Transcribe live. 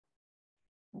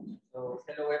So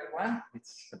hello everyone,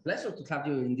 it's a pleasure to have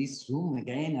you in this room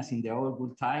again, as in the old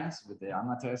good times, with the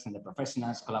amateurs and the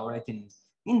professionals collaborating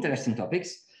in interesting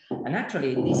topics. And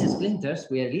actually in these splinters,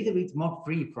 we are a little bit more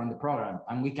free from the program,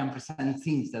 and we can present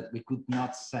things that we could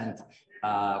not send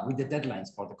with the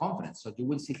deadlines for the conference. So you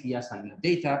will see here some new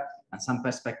data and some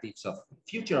perspectives of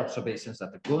future observations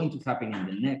that are going to happen in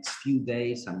the next few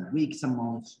days and weeks and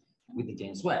months with the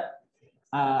James Webb.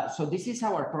 So this is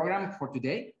our program for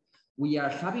today. We are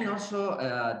having also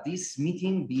this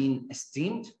meeting being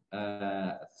streamed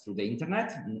through the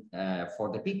internet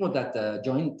for the people that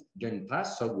joined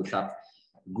us. So we have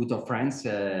good of friends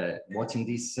watching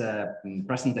these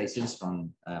presentations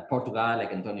from Portugal,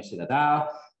 like Antonio Cidadao,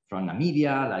 from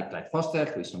Namibia, like Foster,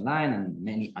 who is online, and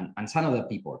many and some other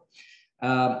people.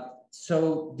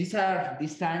 So these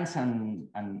times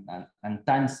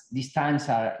these times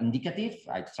are indicative.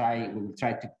 We will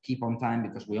try to keep on time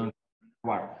because we only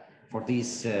have for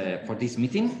this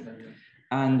meeting,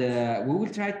 and we will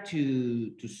try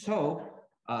to show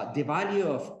the value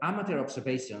of amateur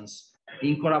observations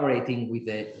in collaborating with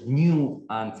the new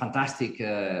and fantastic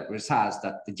results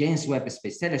that the James Webb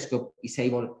Space Telescope is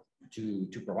able to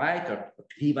provide or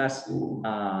give us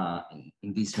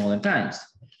in these modern times.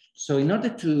 So in order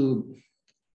to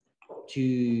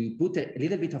put a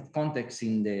little bit of context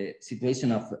in the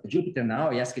situation of Jupiter now,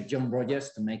 I asked John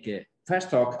Rogers to make a first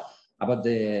talk about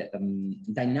the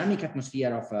dynamic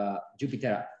atmosphere of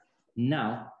Jupiter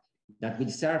now that will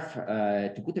serve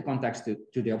to put the context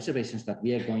to the observations that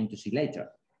we are going to see later.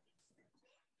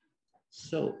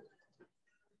 So,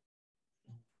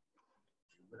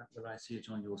 will I see it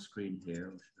on your screen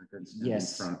here?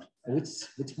 Yes. In front?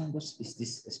 Which one is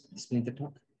this Splinter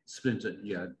talk? Splinter,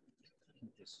 yeah.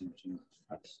 That's it,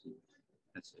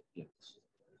 yes.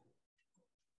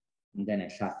 And then I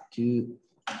have to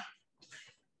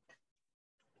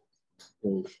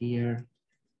go here.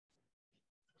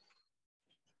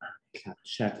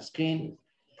 Share the screen.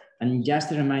 And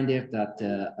just a reminder that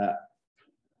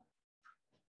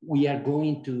we are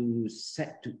going to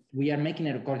we are making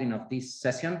a recording of this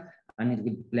session, and it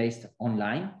will be placed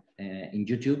online in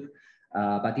YouTube.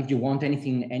 But if you want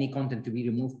any content to be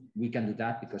removed, we can do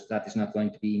that, because that is not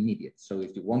going to be immediate. So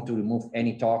if you want to remove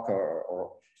any talk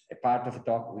or a part of a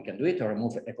talk, we can do it, or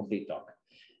remove a complete talk.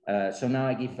 So now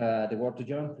I give the word to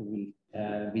John, who will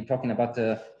be talking about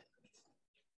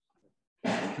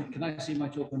Can I see my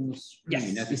talk on the screen?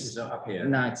 Yes, no, this is up here.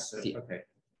 No, it's okay.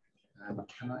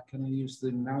 Can I use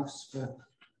the mouse for?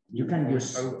 You can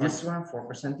use this one for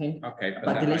presenting. Okay,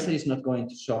 but the laser is not going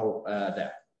to show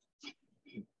there.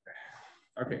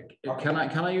 Okay.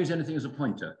 Can I use anything as a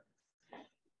pointer?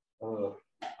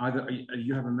 Either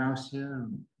you have a mouse here.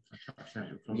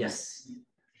 Yes.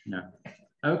 No.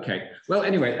 Okay. Well,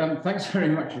 anyway, thanks very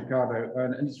much, Ricardo,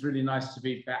 and it's really nice to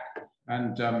be back.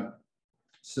 And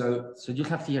so you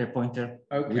have here a pointer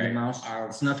with a mouse.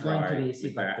 It's not going to be easy,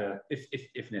 but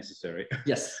if necessary.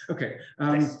 Yes. Okay.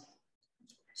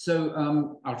 So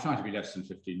I'll try to be less than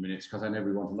 15 minutes, because I know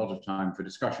we want a lot of time for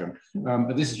discussion.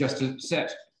 But this is just to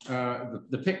set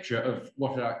the picture of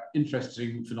what are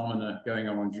interesting phenomena going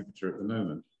on Jupiter at the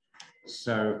moment.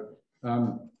 So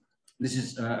this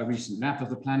is a recent map of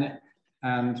the planet,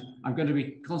 and I'm going to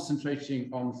be concentrating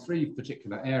on three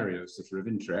particular areas that are of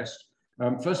interest.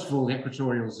 First of all, the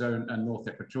equatorial zone and north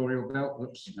equatorial belt.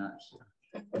 Whoops, no,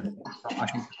 I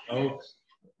think, oh,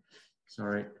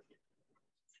 sorry.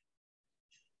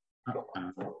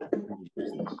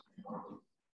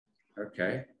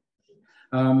 Okay.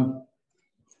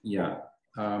 Yeah.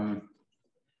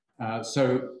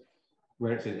 So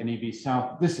where it says NEB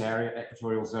South, this area,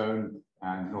 equatorial zone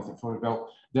and north equatorial belt,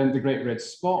 then the Great Red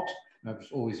Spot, which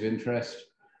is always of interest,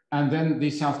 and then the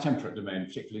South Temperate Domain,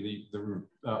 particularly the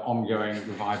ongoing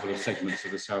revival of segments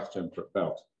of the South Temperate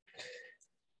Belt.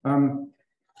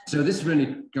 So this is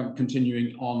really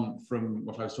continuing on from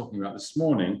what I was talking about this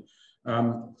morning,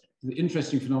 the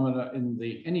interesting phenomena in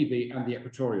the NEB and the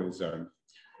equatorial zone.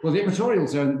 Well, the equatorial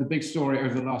zone, the big story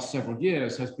over the last several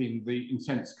years has been the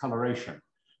intense coloration,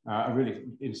 a really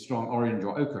strong orange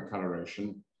or ochre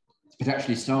coloration. It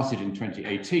actually started in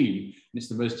 2018, and it's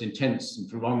the most intense and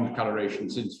prolonged coloration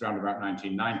since around about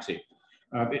 1990.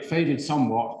 It faded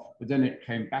somewhat, but then it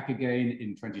came back again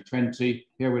in 2020.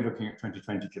 Here we're looking at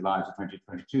 2020 July to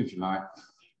 2022 July.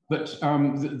 But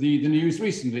the news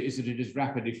recently is that it has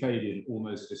rapidly faded,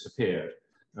 almost disappeared.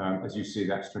 As you see,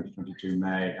 that's 2022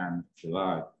 May and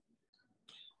July.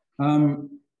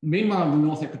 Meanwhile, in the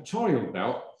North Equatorial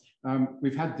Belt,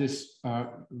 we've had this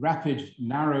rapid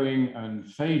narrowing and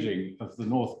fading of the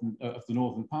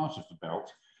northern part of the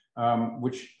belt,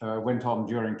 which went on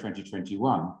during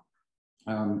 2021.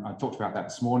 I talked about that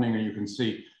this morning, and you can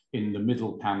see in the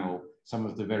middle panel some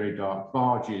of the very dark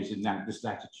barges in this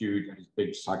latitude and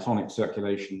big cyclonic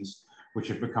circulations, which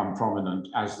have become prominent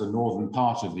as the northern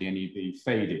part of the NEB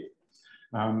faded.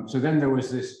 So then there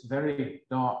was this very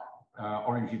dark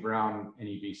orangey brown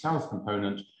NEB south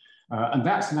component, and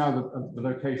that's now the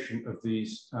location of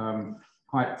these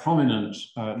quite prominent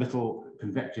little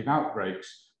convective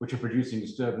outbreaks, which are producing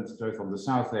disturbance both on the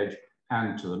south edge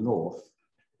and to the north.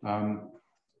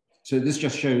 So this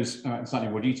just shows in slightly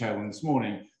more detail than this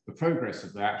morning the progress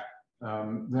of that.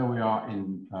 There we are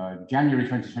in January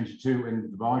 2022,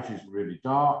 and the barges were really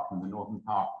dark, and the northern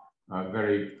part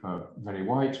very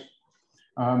white.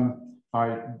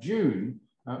 By June,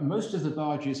 most of the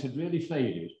barges had really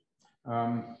faded.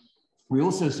 We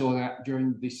also saw that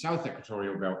during the South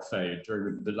Equatorial Belt fade,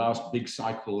 during the last big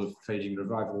cycle of fading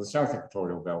revival of the South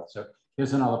Equatorial Belt. So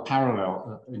here's another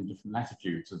parallel in different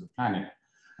latitudes of the planet.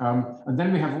 And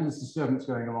then we have all this disturbance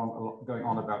going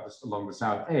on about this along the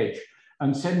south edge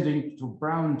and sending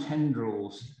brown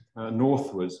tendrils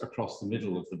northwards across the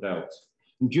middle of the belt.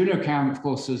 And JunoCam, of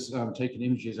course, has taken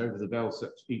images over the belt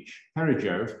at each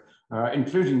perijove,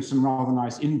 including some rather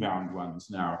nice inbound ones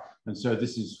now. And so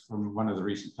this is from one of the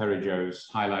recent perijoves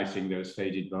highlighting those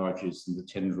faded barges and the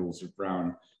tendrils of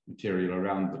brown material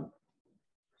around them.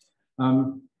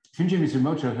 Shinji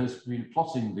Mizumoto has been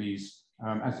plotting these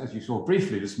as you saw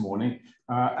briefly this morning,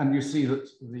 and you see that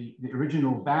the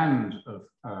original band of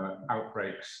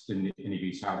outbreaks in the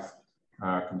NEB South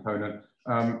component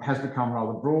has become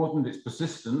rather broadened. It's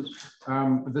persistent.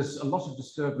 But there's a lot of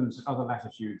disturbance at other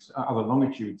latitudes, other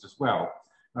longitudes as well.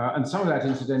 And some of that,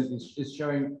 incidentally, is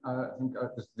showing I think,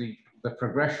 the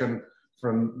progression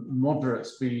from moderate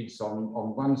speeds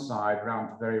on one side around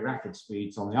to very rapid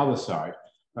speeds on the other side,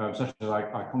 such as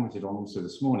I commented on also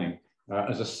this morning.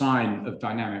 As a sign of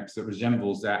dynamics that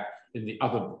resembles that in the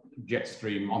other jet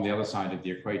stream on the other side of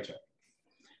the equator.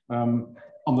 On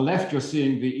the left, you're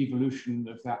seeing the evolution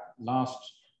of that last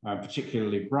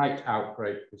particularly bright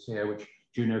outbreak was here, which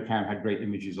JunoCam had great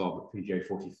images of at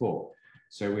PJ44.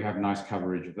 So we have nice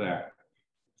coverage of that.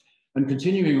 And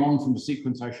continuing on from the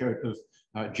sequence I showed of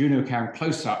JunoCam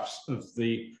close-ups of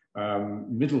the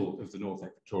middle of the North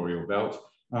Equatorial Belt,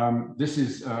 this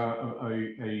is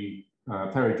a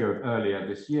perijove earlier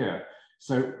this year.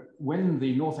 So when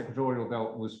the North Equatorial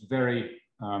Belt was very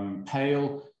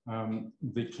pale,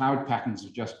 the cloud patterns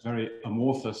are just very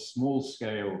amorphous,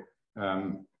 small-scale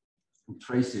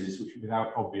traces, which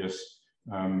without obvious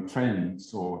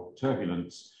trends or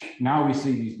turbulence. Now we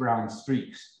see these brown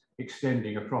streaks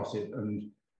extending across it,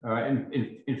 and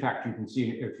in fact, you can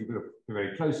see, if you look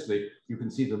very closely, you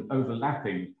can see them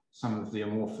overlapping some of the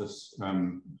amorphous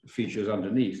features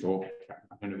underneath, or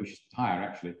I don't know which is higher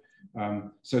actually.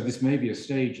 So this may be a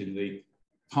stage in the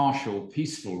partial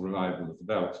peaceful revival of the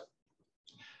belt.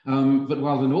 But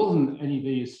while the northern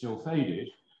NEB is still faded,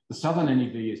 the southern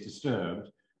NEB is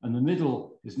disturbed, and the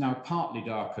middle is now partly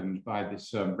darkened by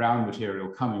this brown material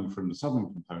coming from the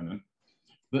southern component.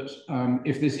 But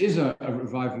if this is a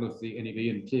revival of the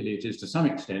NEB, and clearly it is to some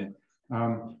extent,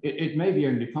 it may be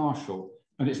only partial.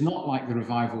 And it's not like the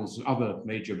revivals of other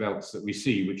major belts that we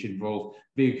see, which involve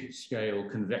big scale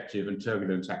convective and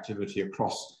turbulent activity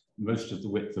across most of the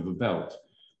width of a belt.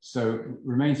 So it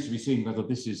remains to be seen whether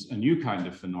this is a new kind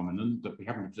of phenomenon that we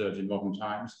haven't observed in modern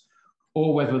times,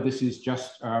 or whether this is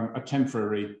just a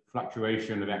temporary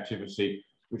fluctuation of activity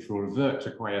which will revert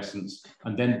to quiescence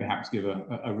and then perhaps give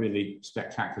a really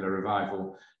spectacular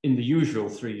revival in the usual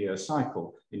 3-year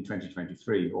cycle in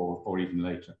 2023 or even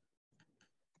later.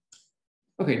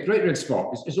 Okay, Great Red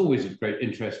Spot is always of great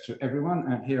interest to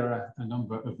everyone, and here are a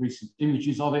number of recent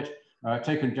images of it,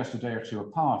 taken just a day or two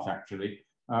apart, actually.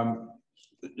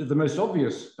 The most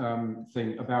obvious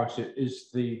thing about it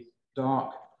is the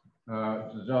dark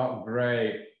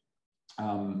grey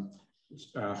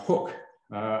hook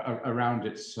around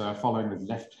its following the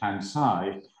left-hand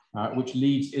side, which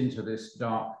leads into this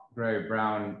dark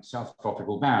grey-brown south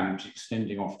tropical band, which is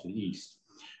extending off to the east.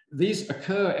 These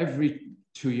occur every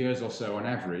 2 years or so on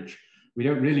average. We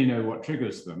don't really know what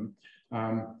triggers them,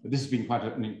 but this has been quite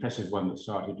an impressive one that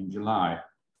started in July.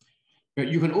 But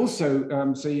you can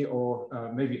also see, or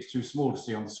maybe it's too small to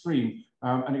see on the screen,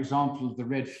 an example of the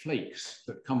red flakes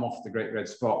that come off the Great Red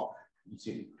Spot. You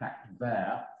see it cracked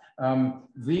there.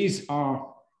 These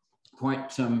are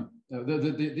quite,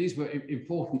 these were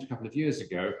important a couple of years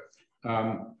ago.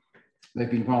 They've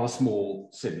been rather small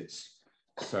since.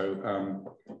 So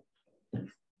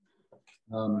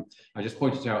I just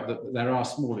pointed out that there are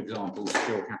small examples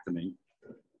still happening.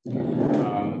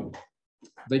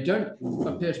 They don't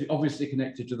appear to be obviously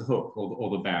connected to the hook or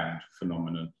the band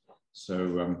phenomenon.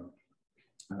 So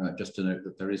just to note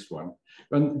that there is one.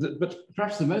 But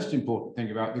perhaps the most important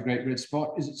thing about the Great Red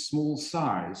Spot is its small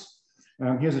size.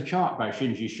 Here's a chart by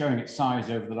Shinji showing its size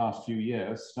over the last few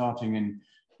years, starting in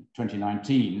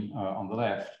 2019 on the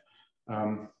left.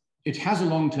 It has a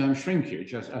long-term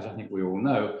shrinkage, as I think we all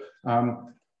know,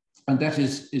 and that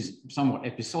is somewhat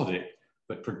episodic,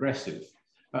 but progressive.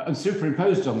 And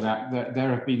superimposed on that, there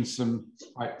have been some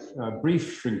quite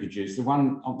brief shrinkages. The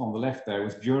one on the left there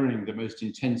was during the most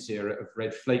intense era of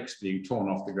red flakes being torn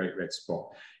off the Great Red Spot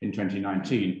in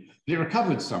 2019. It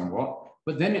recovered somewhat,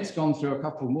 but then it's gone through a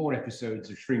couple more episodes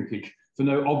of shrinkage for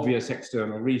no obvious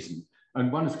external reason. And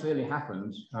one has clearly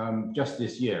happened just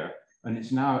this year, and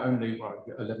it's now only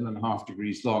 11.5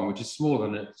 degrees long, which is smaller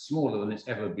than it's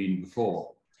ever been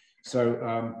before.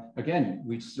 So again,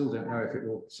 we still don't know if it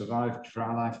will survive for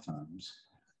our lifetimes.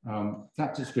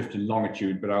 That's its drift in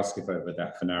longitude, but I'll skip over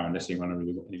that for now unless anyone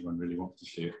really wants to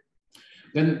see it.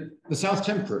 Then the South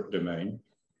Temperate Domain.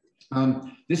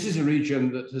 This is a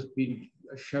region that has been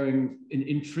showing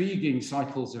intriguing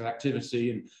cycles of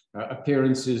activity and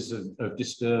appearances of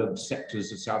disturbed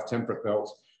sectors of South Temperate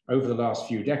belts over the last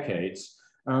few decades.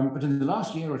 But in the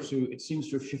last year or two, it seems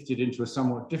to have shifted into a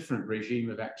somewhat different regime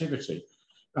of activity.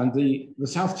 And the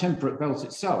South Temperate Belt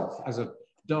itself, as a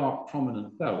dark,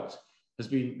 prominent belt, has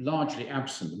been largely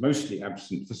absent, mostly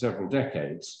absent for several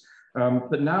decades.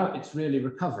 But now it's really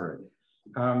recovering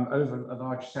over a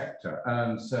large sector.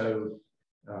 And so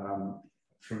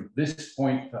from this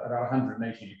point, at about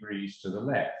 180 degrees to the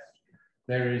left,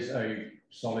 there is a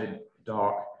solid,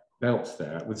 dark belt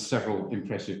there with several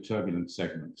impressive turbulent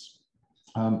segments.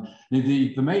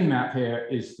 The main map here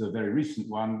is the very recent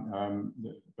one,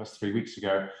 just 3 weeks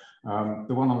ago.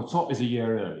 The one on the top is a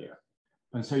year earlier.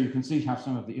 And so you can see how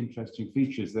some of the interesting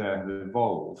features there have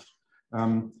evolved.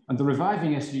 And the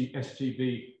reviving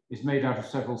STB is made out of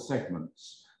several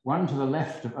segments. One to the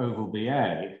left of oval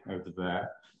BA over there,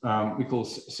 we call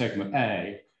segment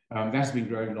A. That's been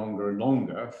growing longer and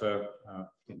longer for I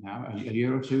think now a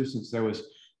year or two since there was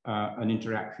an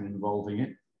interaction involving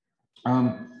it.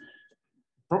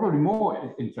 Probably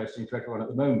more interesting to everyone at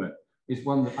the moment is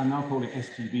one that I'm now calling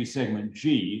STB segment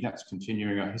G. That's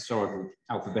continuing a historical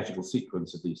alphabetical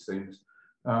sequence of these things,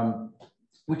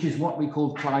 which is what we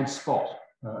called Clyde's Spot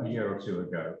a year or two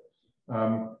ago.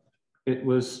 It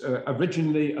was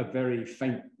originally a very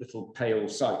faint little pale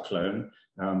cyclone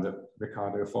that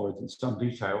Ricardo followed in some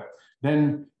detail.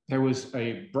 Then there was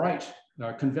a bright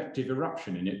convective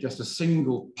eruption in it, just a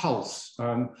single pulse,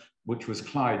 which was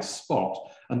Clyde's Spot.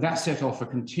 And that set off a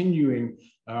continuing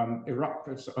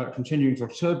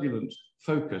sort of turbulent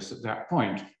focus at that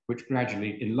point, which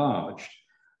gradually enlarged.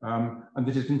 And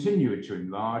this has continued to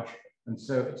enlarge. And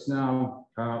so it's now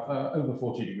over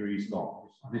 40 degrees long,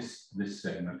 this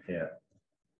segment here.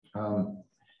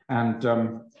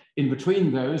 In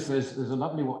between those, there's a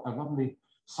lovely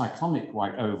cyclonic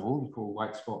white oval we call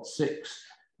white spot 6,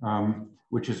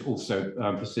 which has also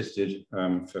persisted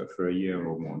for a year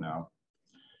or more now.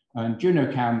 And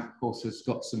JunoCam, of course, has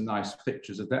got some nice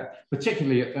pictures of that,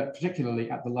 particularly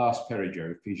at the last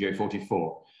perijove,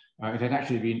 PJ44. It had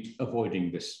actually been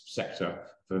avoiding this sector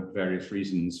for various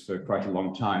reasons for quite a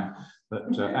long time.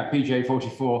 But at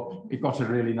PJ44, it got a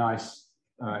really nice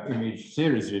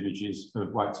series of images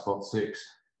of white spot 6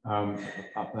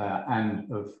 up there and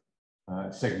of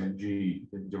segment G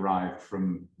derived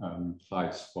from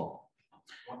Clyde's Spot.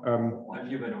 What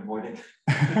have you been avoiding?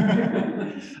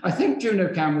 I think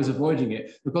JunoCam was avoiding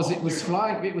it because it was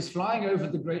flying over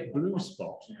the great blue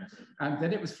spot, and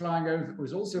then it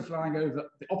was also flying over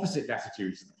the opposite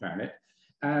latitudes of the planet,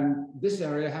 and this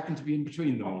area happened to be in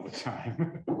between them all the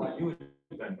time. What you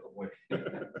have been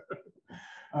avoiding.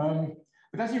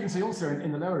 But as you can see also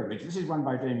in the lower image, this is one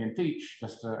by Damien Peach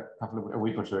just a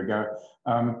week or two ago.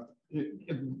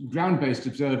 Ground-based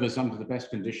observers under the best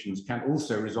conditions can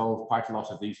also resolve quite a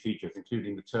lot of these features,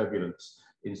 including the turbulence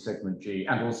in segment G,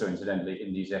 and also incidentally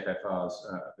in these FFRs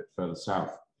a bit further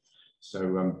south.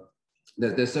 So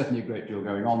there's certainly a great deal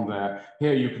going on there.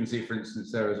 Here you can see, for instance,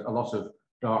 there is a lot of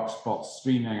dark spots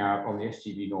streaming out on the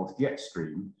STB North jet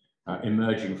stream,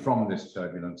 emerging from this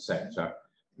turbulent sector.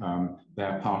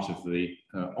 They're part of the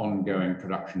ongoing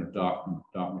production of dark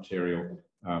material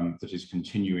that is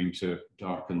continuing to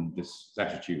darken this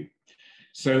latitude.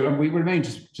 So we remain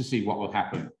to see what will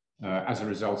happen as a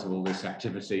result of all this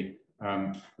activity.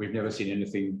 We've never seen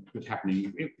anything good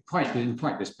happening in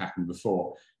quite this pattern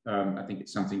before. I think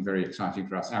it's something very exciting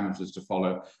for us amateurs to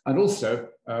follow, and also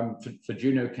for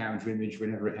JunoCam to image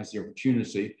whenever it has the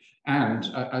opportunity, and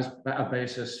as a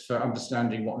basis for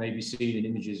understanding what may be seen in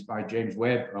images by James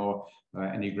Webb or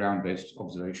any ground-based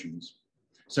observations.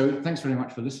 So thanks very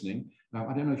much for listening.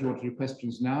 I don't know if you want to do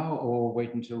questions now or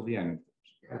wait until the end.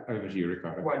 Over to you,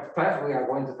 Ricardo. Well, first we are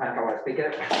going to thank our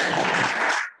speaker.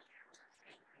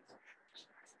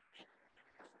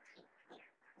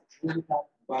 We have a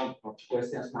bunch of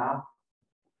questions now.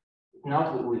 If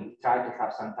not, we will try to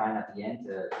have some time at the end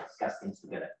to discuss things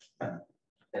together. But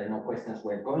there are no questions.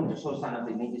 We're going to show some of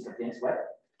the images of James Webb.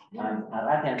 And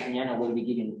Arate Antognano will be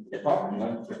giving the talk. I'm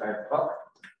going to prepare the talk.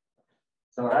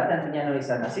 So Arate Antognano is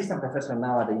an assistant professor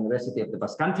now at the University of the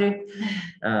Basque Country.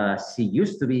 She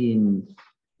used to be in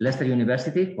Leicester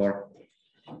University for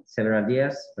several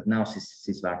years, but now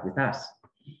she's back with us.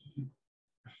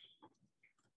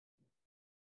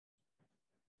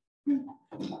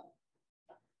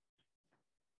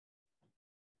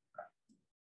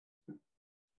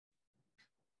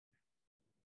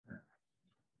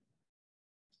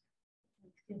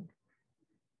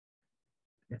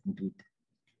 Let me do it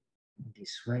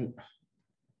this way.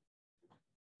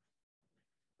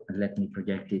 And let me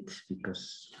project it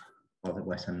because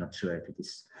otherwise I'm not sure if it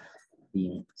is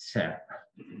being shared.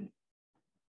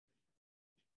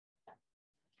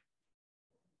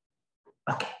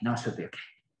 Okay, now it should be okay.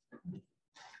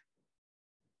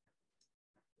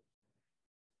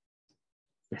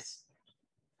 Yes.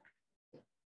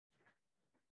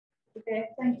 Okay,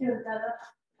 thank you, Ricardo.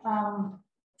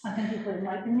 And thank you for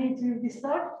inviting me to this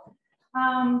talk.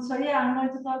 So yeah, I'm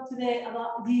going to talk today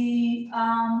about the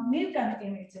Neptune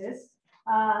images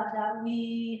that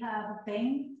we have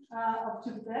obtained of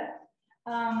Jupiter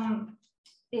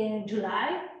in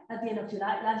July, at the end of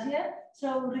July last year.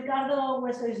 So Ricardo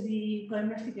Hueso is the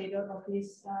co-investigator of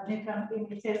these Neptune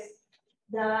images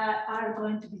that are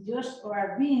going to be used or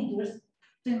are being used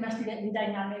to investigate the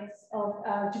dynamics of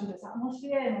Jupiter's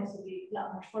atmosphere and also the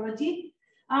cloud morphology.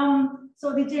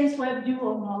 So the James Webb, you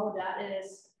all know that it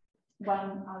is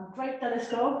one great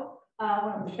telescope,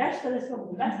 one of the best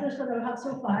telescopes that we have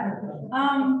so far.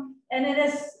 And it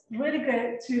is really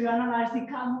good to analyze the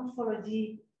cloud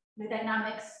morphology, the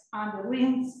dynamics, and the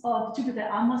winds of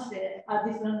Jupiter's atmosphere at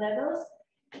different levels.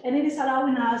 And it is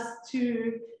allowing us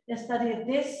to study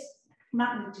this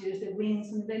magnitudes, the winds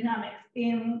and the dynamics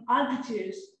in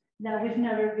altitudes that we've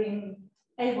never been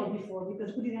able before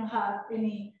because we didn't have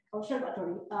any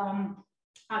observatory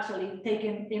actually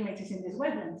taking images in these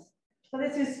wavelengths. So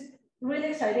this is really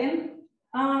exciting.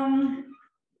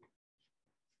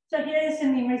 So here is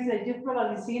an image that you've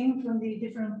probably seen from the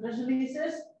different press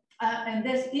releases. And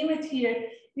this image here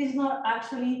is not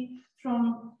actually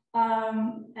from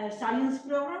a science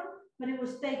program, but it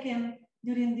was taken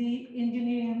during the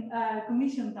engineering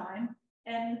commission time.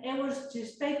 And it was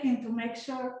just taken to make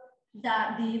sure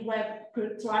that the Webb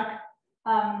could track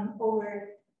over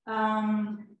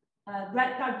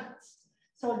red carpets.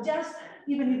 So just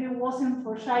even if it wasn't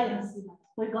for science,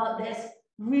 we got this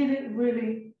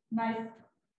really nice,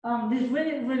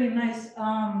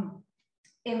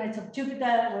 image of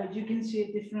Jupiter where you can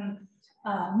see different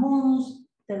moons,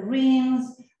 the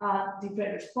rings, the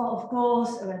various, of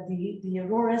course, the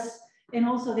auroras, and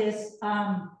also this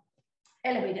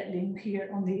elevated limb here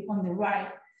on the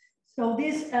right. So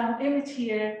this image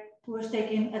here was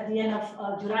taken at the end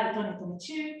of July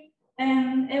 2022,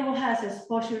 and it has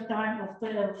exposure time of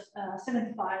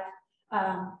 75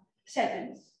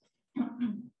 seconds.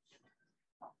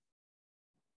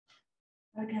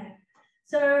 Okay,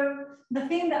 so the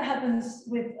thing that happens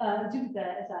with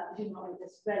Jupiter is that, you know, it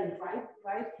is very bright,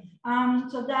 right?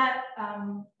 So that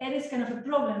it is kind of a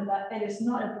problem, but it is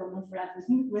not a problem for us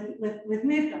with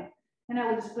Neptune. And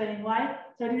I will explain why.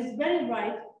 So it is very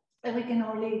bright, and we can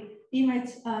only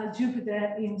image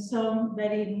Jupiter in some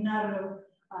very narrow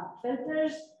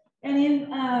filters, and in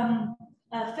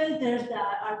filters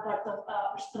that are part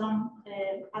of strong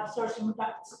absorption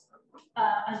ducts.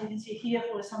 As you can see here,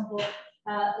 for example,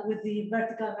 with the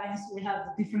vertical lines, we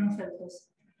have different filters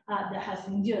that has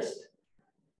been used.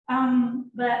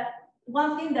 But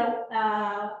one thing that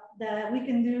that we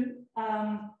can do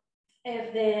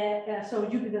if the so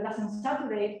Jupiter doesn't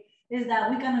saturate is that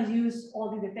we cannot use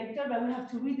all the detectors, but we have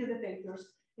to read the detectors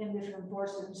in different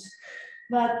portions.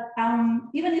 But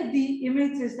even if the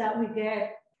images that we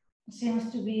get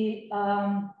seems to be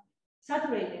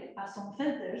saturated as some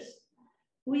filters,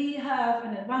 we have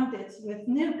an advantage with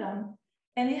Neptune,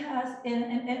 and it has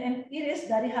and it is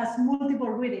that it has multiple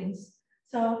readings.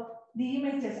 So the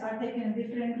images are taken in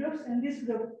different groups, and this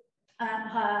group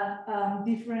have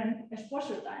different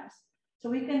exposure times. So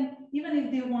we can, even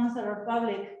if the ones that are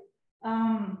public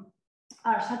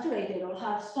are saturated or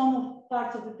have some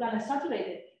parts of the planet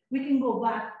saturated, we can go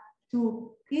back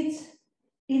to each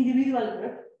individual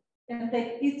group and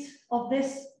take each of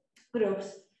these groups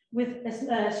with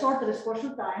shorter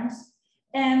exposure times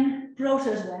and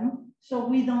process them so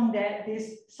we don't get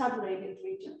these saturated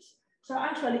regions. So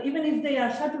actually, even if they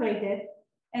are saturated,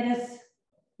 it is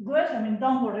good. I mean,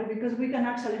 don't worry, because we can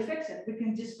actually fix it. We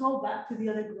can just go back to the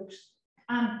other groups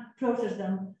and process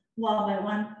them one by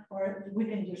one, or we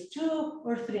can use 2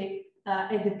 or 3.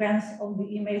 It depends on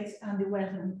the image and the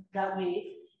wavelength that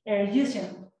we are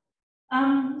using.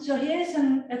 So here is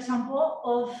an example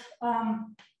of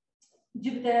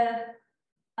Jupiter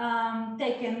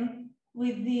taken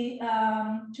with the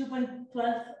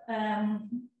 2.12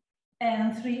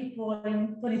 and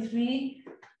 3.23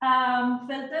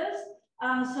 filters.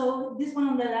 So this one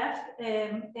on the left,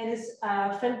 it is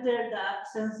a filter that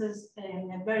senses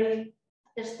a very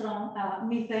strong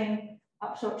methane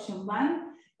absorption band.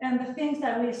 And the things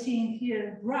that we're seeing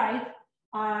here right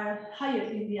are higher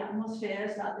in the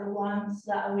atmospheres than the ones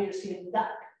that we're seeing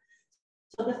dark.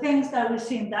 So the things that we're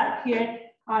seeing dark here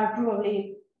are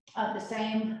probably at the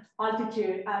same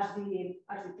altitude as the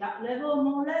cloud level,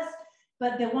 more or less.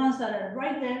 But the ones that are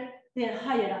brighter, they're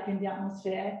higher up in the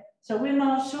atmosphere. So we're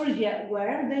not sure yet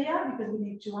where they are because we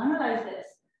need to analyze this,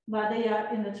 but they are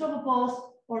in the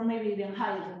tropopoles or maybe even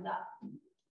higher than that.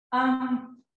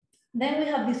 Then we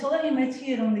have this other image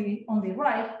here on the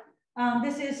right.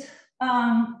 This is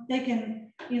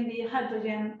taken in the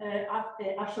hydrogen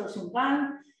absorption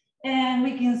band, and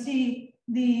we can see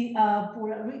the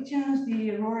polar regions,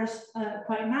 the auroras,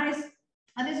 quite nice.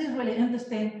 And this is really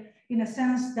interesting in a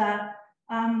sense that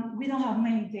we don't have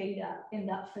many data in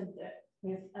that filter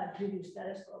with previous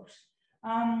telescopes.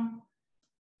 And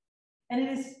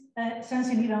it is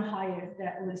sensing even higher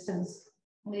than we sense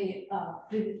the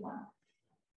previous one.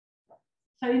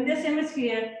 So in this image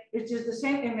here, it's just the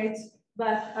same image,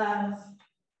 but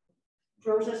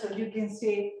process, so you can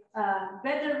see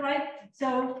better, right?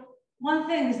 So one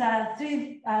thing is that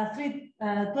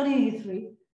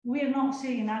 323, we are not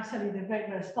seeing actually the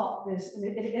regular spot.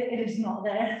 It is not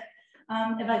there,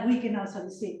 but we can also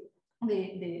see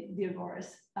the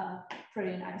auroras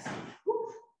pretty nice.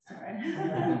 Oops, sorry.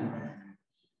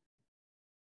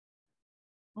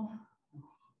 Oh.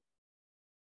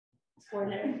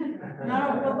 Spoiler.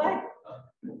 No, go back.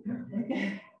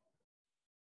 Okay.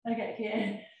 Okay,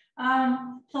 here.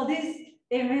 So this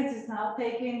image is now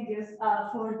taken just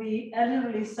for the early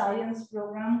release science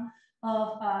program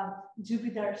of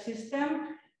Jupiter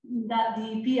system that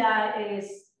the PI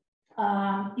is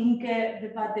Inke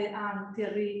Debate and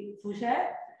Thierry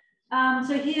Foucher.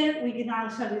 So here we can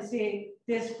actually see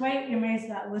this great image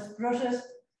that was processed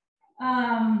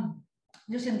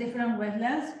using different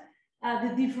wavelengths,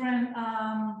 the different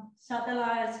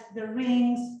satellites, the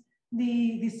rings,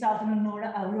 the southern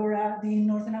aurora, the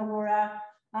northern aurora.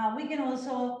 We can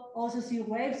also see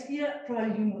waves here.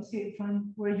 Probably you will see it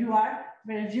from where you are,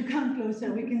 but if you come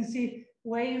closer, we can see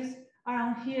waves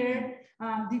around here.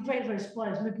 The vapor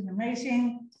spot is looking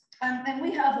amazing, and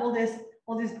we have all this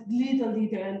little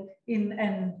detail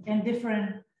in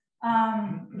different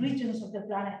regions of the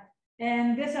planet.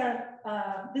 And these are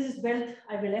this is built,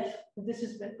 I believe. This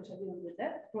is built because I didn't do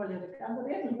that. Probably Ricardo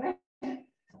did, right?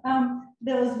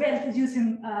 That was built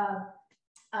using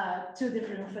 2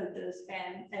 different filters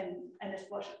and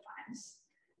exposure times.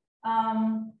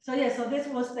 So yeah, so this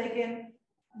was taken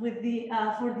with the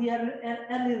for the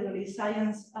early release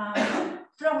science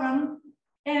program,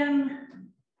 and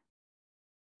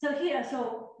so here,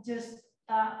 so just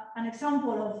an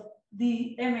example of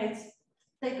the image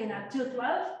taken at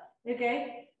 212.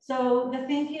 Okay, so the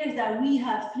thing here is that we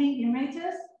have 3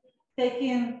 images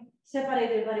taken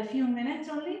separated by a few minutes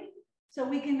only, so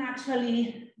we can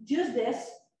actually use this,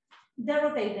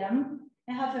 derotate them,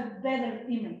 and have a better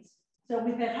image. So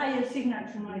with a higher signal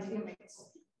to noise image.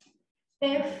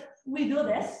 If we do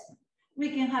this, we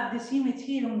can have this image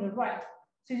here on the right.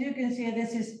 So you can see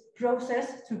this is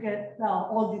processed to get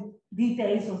all the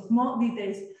details or small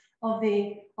details of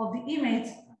the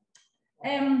image.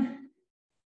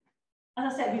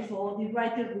 As I said before, the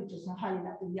brighter regions are higher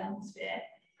up in the atmosphere.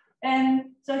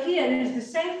 And so here is the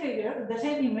same figure, the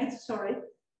same image, sorry,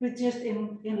 but just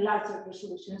in larger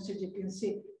resolution, so you can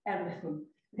see everything.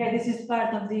 Okay, this is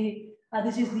part of the,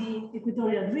 this is the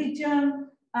equatorial region.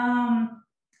 And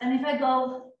if I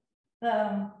go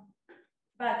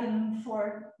back and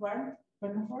forth,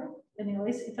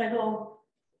 anyways, if I go,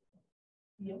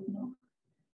 you know.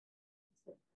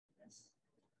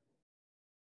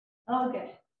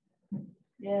 Okay,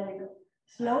 there we go.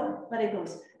 Slow, but it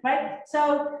goes, right?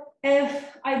 So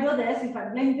if I do this, if I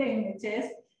blink the images,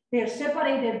 they're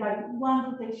separated by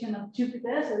 1 rotation of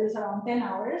Jupiter, so it's around 10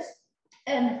 hours.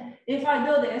 And if I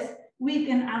do this, we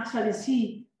can actually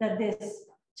see that these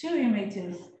 2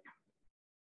 images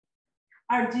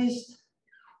are just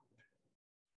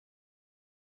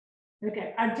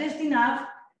enough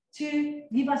to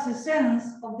give us a sense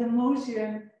of the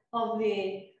motion of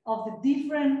the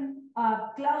different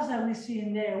clouds that we see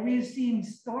in there. We're seeing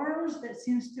storms that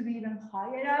seems to be even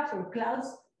higher up, or clouds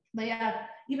they are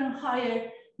even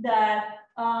higher than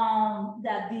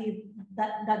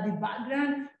the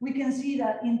background. We can see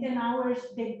that in 10 hours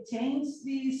they change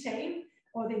the shape,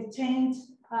 or they change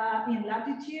in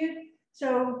latitude.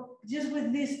 So just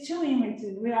with these two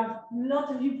images, we have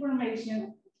lots of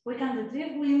information. We can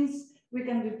retrieve winds, we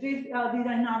can retrieve the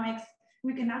dynamics,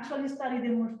 we can actually study the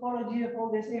morphology of all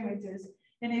these images.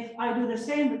 And if I do the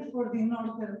same but for the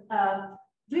northern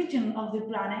region of the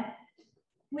planet,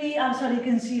 we actually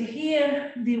can see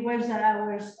here the waves that I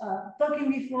was talking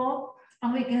before,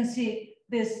 and we can see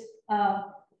this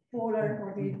polar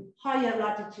or the higher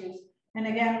latitudes. And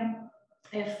again,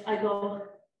 if I go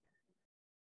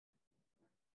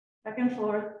back and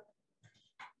forth,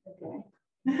 okay.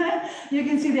 You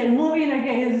can see they're moving.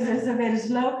 Again, it's very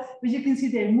slow, but you can see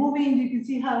they're moving. You can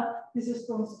see how these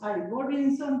storms are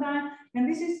evolving sometimes, and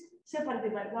this is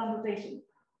separated by one rotation.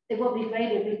 It would be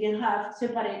great if we can have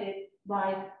separated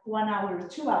by 1 hour or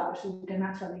 2 hours, so we can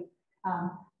actually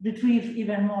retrieve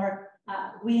even more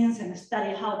winds and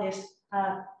study how these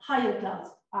higher clouds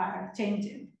are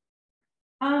changing.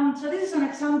 So this is an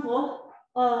example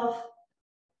of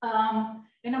an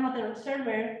amateur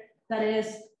observer that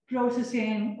is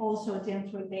processing also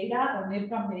James Webb data or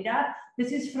Neptune data.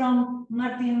 This is from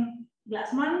Martin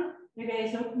Glassman. Okay,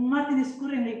 so Martin is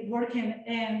currently working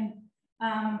in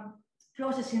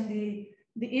processing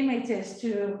the images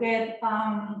to get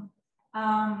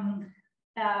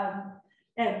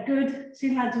a good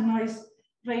signal to noise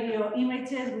radio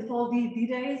images with all the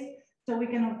details, so we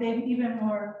can obtain even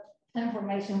more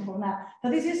information from that. So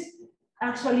this is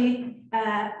actually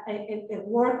a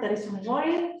work that is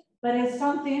ongoing, but it's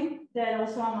something that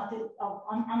also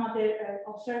amateur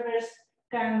observers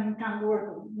can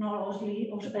work on, not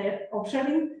only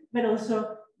observing, but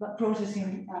also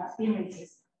processing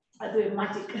images. I'm doing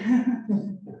magic.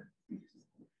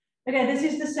 Okay, this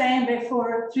is the same, but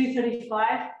for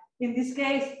 335. In this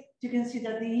case, you can see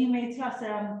that the image has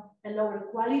a lower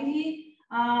quality.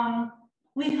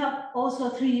 We have also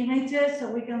 3 images, so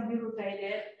we can be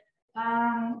rotated.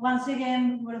 Once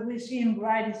again, what we see in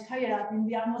bright is higher up in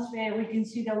the atmosphere. We can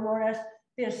see the auroras,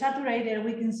 they're saturated.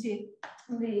 We can see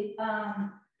the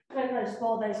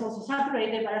spot that is also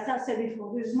saturated, but as I said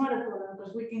before, this is not a problem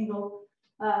because we can go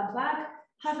back,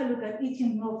 have a look at each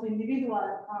of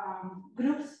individual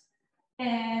groups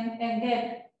and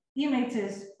get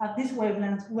images at this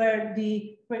wavelength where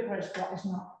the red spot is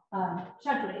not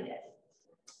saturated.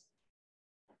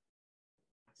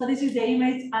 So this is the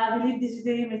image. I believe this is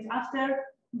the image after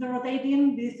the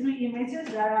rotating. These 3 images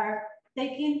that are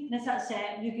taken. As I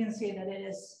said, you can see that it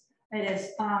is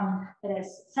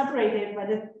separated, but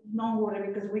don't worry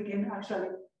because we can actually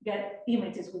get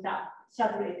images without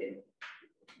separating.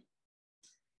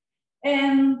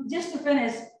 And just to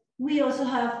finish, we also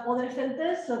have other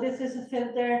filters. So this is a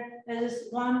filter that is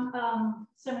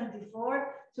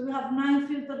 174. So we have 9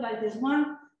 filters like this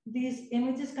one. These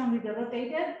images can be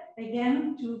rotated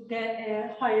again to get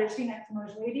a higher signal to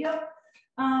noise radio.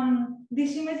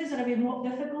 These images are a bit more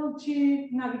difficult to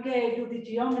navigate through the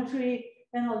geometry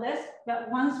and all this, but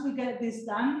once we get this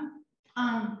done,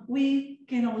 we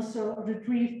can also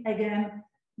retrieve again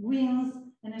winds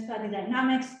and study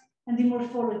dynamics and the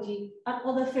morphology at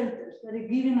other filters that are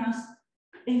giving us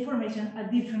information at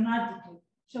different altitude.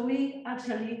 So we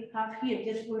actually have here,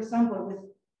 just for example, with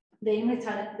the image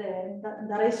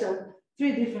that I showed,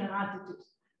 3 different altitudes.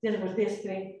 Just with these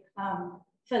 3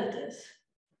 filters.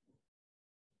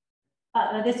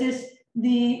 This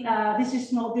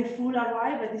is not the full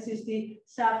array, but this is the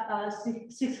sub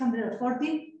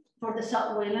 640 for the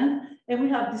short wavelength, and we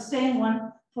have the same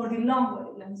one for the long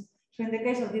wavelengths. So in the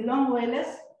case of the long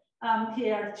wavelengths,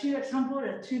 here are 2 examples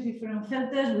of 2 different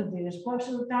filters with the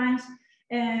exposure times,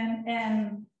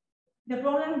 and the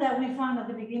problem that we found at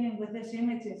the beginning with these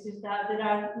images is that there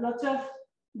are lots of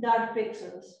dark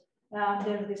pixels. There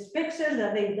are these pixels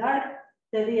that they dark,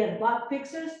 that they are bad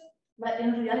pixels, but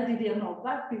in reality they are not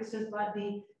bad pixels, but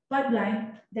the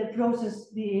pipeline that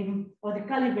process or they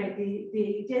calibrate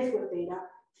the James Webb data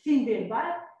think they're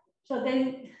bad, so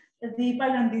the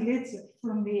pipeline deletes it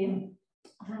from the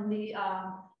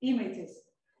images.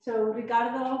 So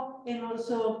Ricardo and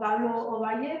also Pablo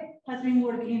Ovalle has been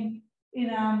working in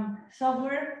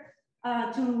software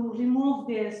to remove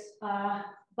these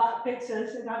bad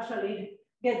pixels and actually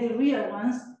get the real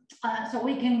ones, so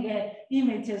we can get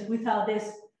images without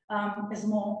this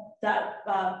small dark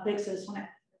pixels on it.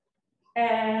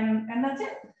 And that's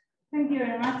it. Thank you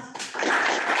very much.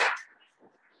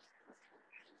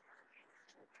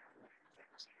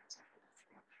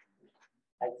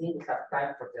 I think we have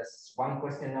time for just one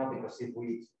question now, because if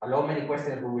we allow many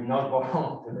questions, we will not go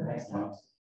on to the next one.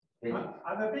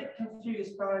 I'm a bit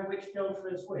confused by which filter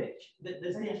is which.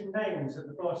 There's these names at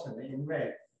the bottom in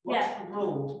red. What's the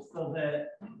rule for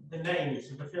the names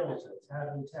of the filters? How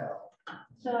do you tell?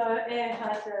 So it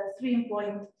has a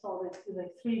 3-point, so it's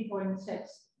like 3.6,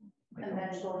 and then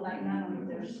it goes like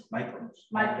nanometers. Microns.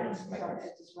 Sorry,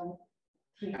 it's just one.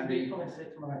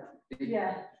 3.6 microns.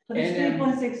 Yeah. So it's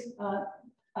 3.6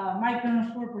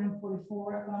 microns, 4.44,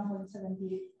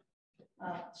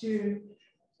 1.72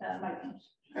 microns.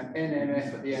 And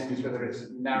NMS at the end is whether it's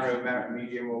narrow,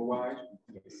 medium, or wide?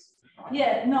 Yes.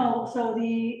 Yeah, no, so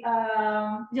the,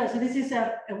 so this is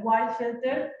a wide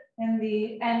filter, and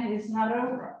the N is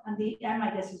narrow, and the M,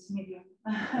 I guess, is medium.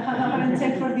 I haven't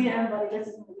checked for the M, but I guess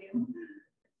it's medium.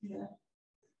 Yeah.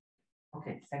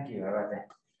 Okay, thank you.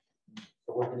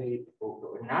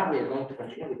 So now we are going to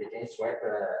continue with the James Webb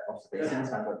observations,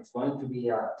 and what is going to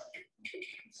be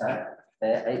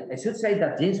I should say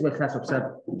that James Webb has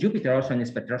observed Jupiter also in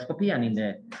spectroscopy and in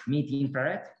the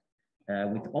mid-infrared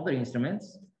with other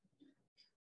instruments.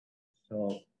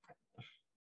 So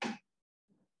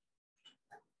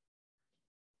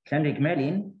Henrik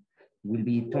Merlin will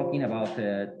be talking about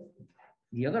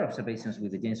the other observations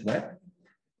with the James Webb.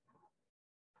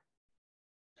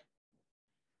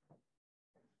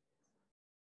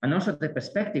 And also the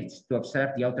perspectives to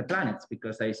observe the outer planets,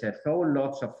 because there is a whole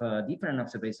lots of different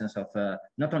observations of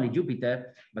not only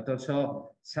Jupiter, but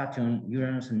also Saturn,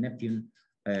 Uranus, and Neptune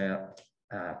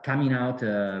coming out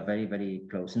very, very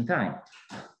close in time.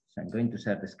 So I'm going to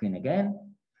share the screen again.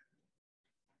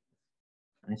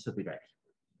 And it should be ready.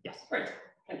 Yes. Great,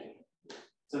 thank you.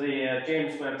 So the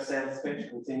James Webb sales pitch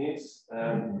continues.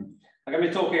 I'm going to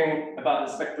be talking about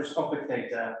the spectroscopic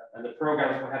data and the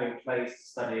programs we have in place to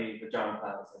study the giant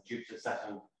planets like Jupiter,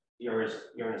 Saturn,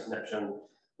 Uranus, Neptune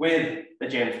with the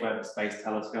James Webb Space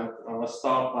Telescope. And I'll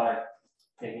start by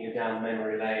taking you down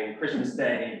memory lane. Christmas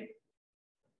Day.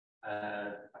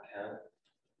 I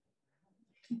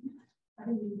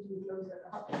think you need to close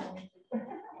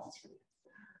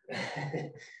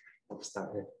it. We'll start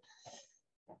here.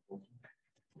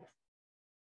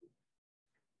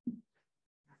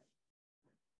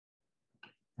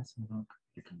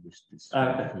 You can use this.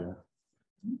 Here.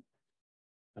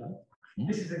 Yeah.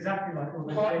 This is exactly like all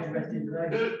the JWST today.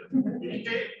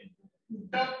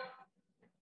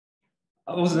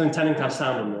 I wasn't intending to have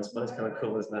sound on this, but it's kind of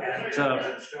cool, isn't it? So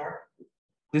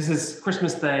this is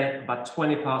Christmas Day, about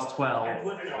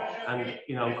 12:20,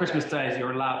 and on Christmas days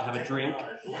you're allowed to have a drink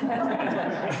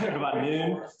about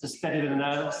noon to steady the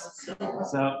nerves.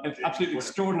 So it's absolutely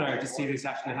extraordinary to see this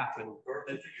actually happen.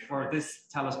 For this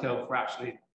telescope, for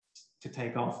actually to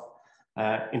take off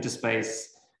into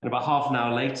space, and about half an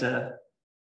hour later,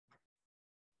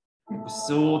 we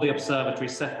saw the observatory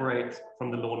separate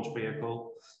from the launch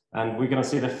vehicle, and we're going to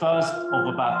see the first of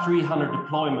about 300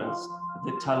 deployments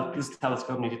that this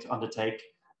telescope needed to undertake,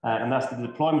 and that's the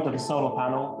deployment of the solar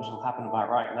panel, which will happen about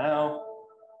right now.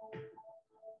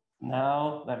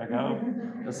 There we go.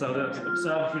 And so the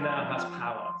observatory now has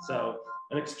power. So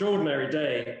an extraordinary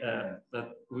day that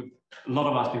a lot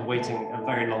of us have been waiting a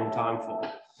very long time for.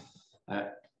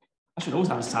 I should always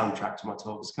have a soundtrack to my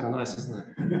talk. It's kind of nice, isn't it?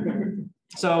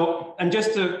 So, and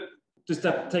just to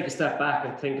take a step back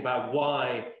and think about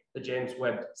why the James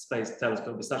Webb Space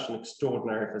Telescope is such an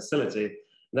extraordinary facility,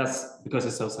 that's because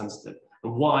it's so sensitive.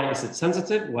 And why is it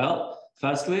sensitive? Well,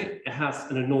 firstly, it has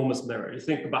an enormous mirror. You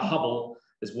think about Hubble,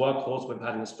 this workhorse we've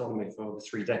had in astronomy for over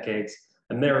 3 decades,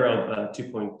 a mirror of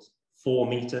 2.4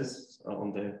 meters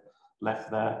on the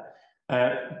left there.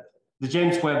 The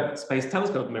James Webb Space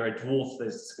Telescope mirror dwarfs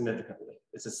this significantly.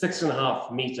 It's a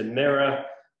 6.5 meter mirror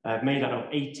made out of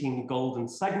 18 golden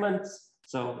segments.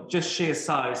 So just sheer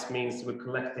size means we're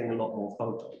collecting a lot more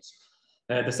photons.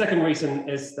 The second reason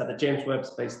is that the James Webb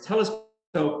Space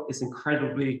Telescope is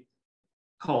incredibly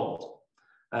cold,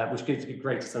 which gives you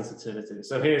greater sensitivity.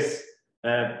 So here's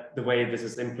the way this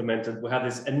is implemented. We have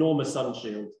this enormous sun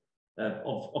shield,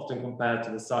 often compared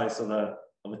to the size of a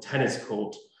tennis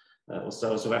court or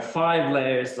so. So we have 5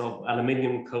 layers of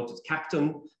aluminium coated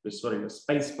capton, which is sort of a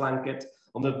space blanket.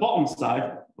 On the bottom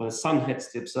side, where the sun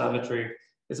hits the observatory,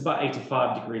 it's about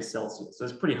 85 degrees Celsius. So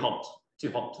it's pretty hot,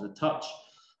 too hot to the touch.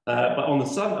 But on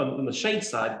the shade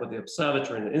side, where the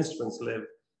observatory and the instruments live,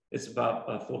 it's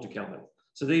about 40 Kelvin.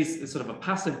 So these is sort of a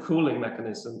passive cooling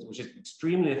mechanism, which is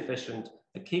extremely efficient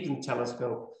at keeping the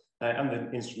telescope and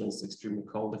the instruments extremely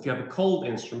cold. If you have a cold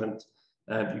instrument,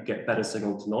 you get better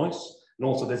signal to noise. And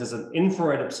also this is an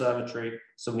infrared observatory,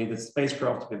 so we need the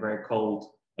spacecraft to be very cold.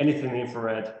 Anything in the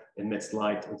infrared emits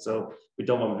light, and so we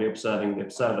don't want to be observing the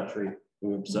observatory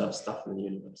when we observe stuff in the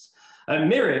universe.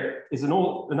 MIRI is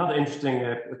another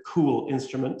interesting, cool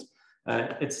instrument.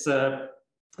 It's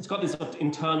got this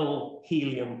internal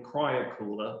helium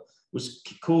cryocooler, which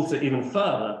cools it even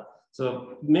further.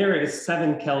 So MIRI is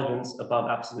 7 kelvins above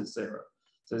absolute zero.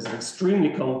 So it's an extremely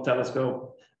cold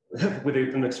telescope with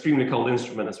an extremely cold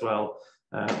instrument as well.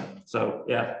 So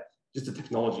yeah, just the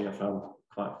technology I found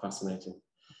quite fascinating.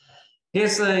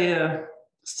 Here's a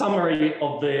summary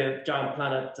of the giant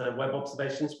planet Webb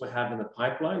observations we have in the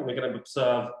pipeline. We're going to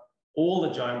observe all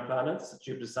the giant planets,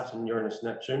 Jupiter, Saturn, Uranus,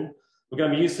 Neptune. We're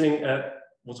going to be using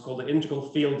what's called the integral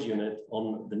field unit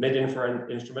on the mid-infrared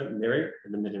instrument, MIRI,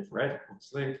 in the mid-infrared,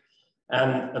 obviously,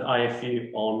 and an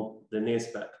IFU on the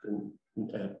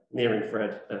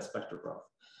near-infrared spectrograph.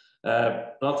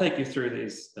 I'll take you through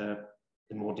these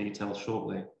in more detail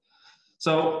shortly.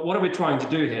 So what are we trying to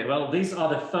do here? Well, these are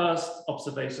the first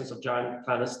observations of giant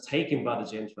planets taken by the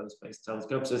James Webb Space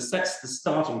Telescope. So it sets the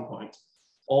starting point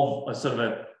of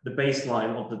the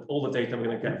baseline of all the data we're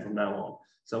going to get from now on.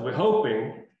 So we're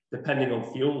hoping, depending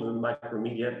on fuel and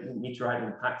meteorite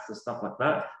impacts and stuff like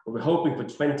that, but we're hoping for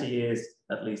 20 years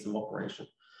at least of operation,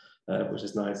 which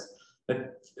is nice.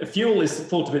 But fuel is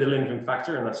thought to be the limiting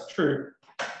factor, and that's true.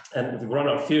 And if we run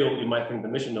out of fuel, you might think the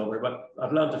mission over. But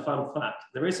I've learned a fun fact.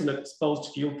 There is an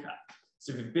exposed fuel cap.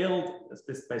 So if you build,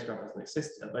 this spacecraft doesn't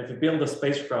exist yet, but if you build a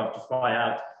spacecraft to fly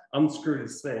out, unscrew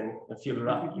this thing and fuel it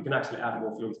up, you can actually add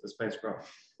more fuel to the spacecraft.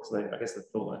 So I guess they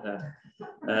thought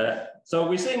ahead. So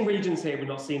we're seeing regions here we've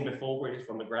not seen before, really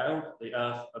from the ground. The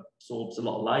Earth absorbs a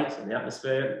lot of light in the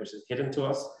atmosphere, which is hidden to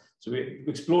us. So we're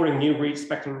exploring new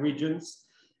spectral regions.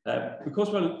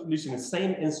 Because we're using the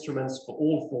same instruments for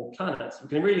all 4 planets, we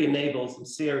can really enable some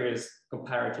serious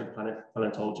comparative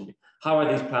planetology. How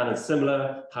are these planets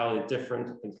similar? How are they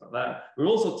different? Things like that. We're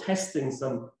also testing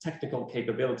some technical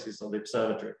capabilities of the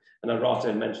observatory. And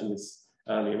Anastasia mentioned this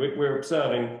earlier. We're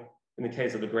observing, in the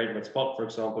case of the Great Red Spot, for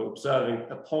example, observing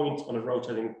a point on a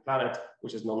rotating planet,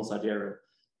 which is non-sidereal.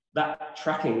 That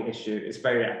tracking issue is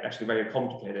actually very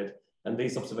complicated. And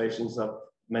these observations are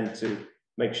meant to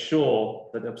make sure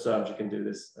that the observer can do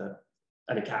this,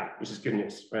 and it can, which is good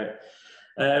news, right?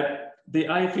 The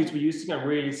IFUs we're using are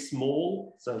really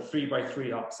small, so 3 by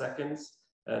 3 arc seconds.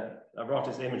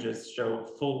 Arata's images show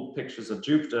full pictures of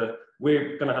Jupiter.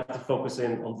 We're going to have to focus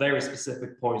in on very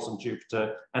specific points on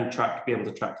Jupiter and be able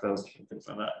to track those and things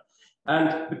like that.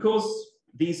 And because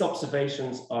these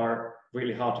observations are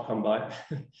really hard to come by,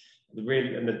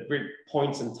 the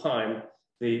points in time,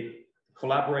 the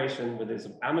collaboration with this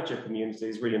amateur community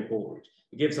is really important.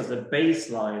 It gives us a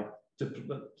baseline to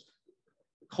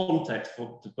context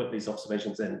to put these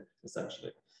observations in,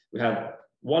 essentially. We have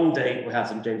one day, we have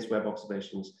some James Webb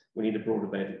observations. We need a broader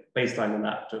baseline than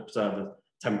that to observe the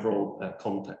temporal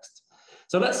context.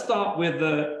 So let's start with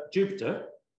Jupiter.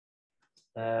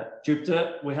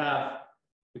 Jupiter, we have,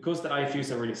 because the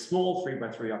IFUs are really small, 3 by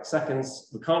 3 arc seconds,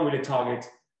 we can't really target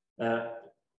a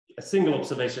single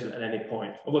observation at any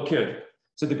point, or we could.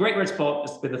 So the Great Red Spot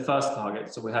has been the first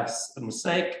target. So we have a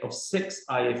mosaic of 6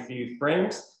 IFU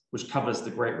frames, which covers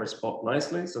the Great Red Spot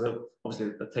nicely. So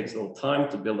obviously that takes a little time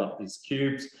to build up these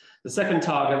cubes. The second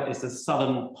target is the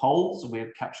southern pole. So we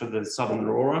have captured the southern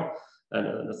aurora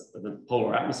and the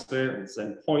polar atmosphere at the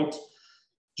same point.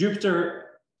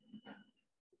 Jupiter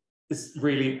is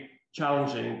really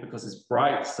challenging because it's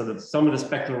bright. So that some of the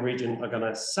spectral region are going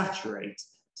to saturate.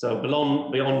 So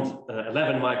beyond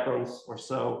 11 microns or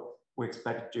so, we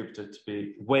expect Jupiter to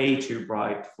be way too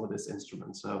bright for this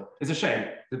instrument. So it's a shame.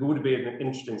 It would be an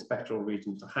interesting spectral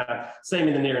region to have. Same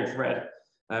in the near infrared.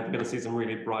 We're going to see some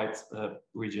really bright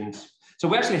regions. So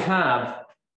we actually have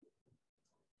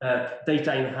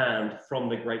data in hand from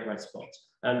the Great Red Spot.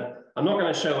 And I'm not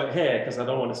going to show it here because I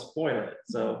don't want to spoil it.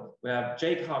 So we have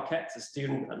Jake Harkett, a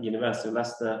student at the University of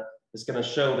Leicester, is going to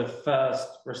show the first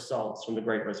results from the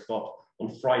Great Red Spot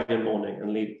on Friday morning,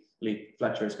 and Lee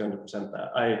Fletcher is going to present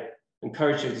that. I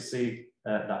encourage you to see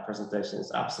that presentation.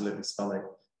 It's absolutely stunning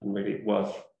and really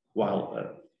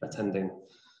worthwhile attending.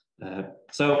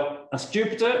 So as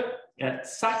Jupiter,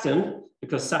 Saturn,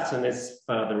 because Saturn is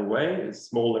further away, is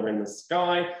smaller in the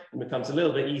sky, and becomes a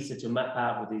little bit easier to map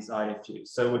out with these IFUs.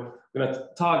 So we're going to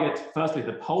target firstly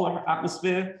the polar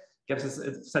atmosphere, gives us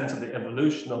a sense of the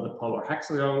evolution of the polar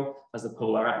hexagon as the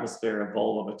polar atmosphere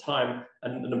evolved over time.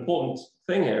 And an important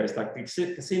thing here is like the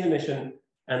Cassini mission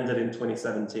ended in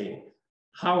 2017.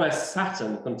 How has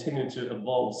Saturn continued to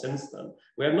evolve since then?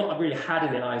 We have not really had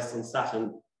any ice on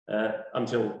Saturn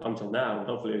until now. And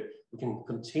hopefully we can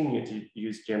continue to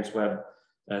use James Webb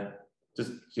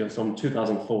just from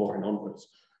 2004 and onwards.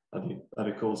 That'd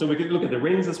be cool. So we could look at the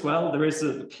rings as well. There is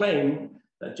a claim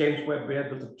that James Webb will be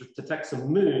able to detect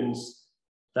some moons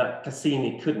that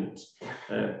Cassini couldn't.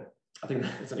 I think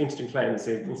that's an interesting claim.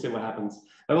 We'll see what happens.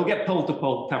 But we'll get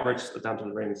pole-to-pole coverage down to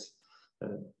the rings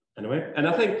anyway. And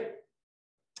I think,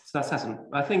 so that's Saturn.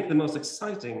 I think the most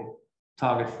exciting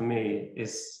target for me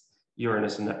is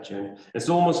Uranus and Neptune. It's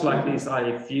almost like these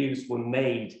IFUs were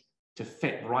made to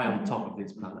fit right on top of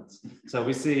these planets. So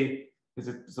we see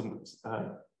some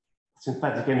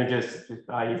synthetic images with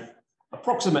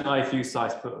approximate IFU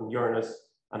size put on Uranus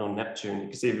and on Neptune. You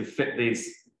can see we fit these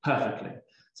perfectly.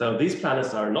 So these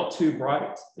planets are not too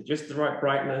bright, they're just the right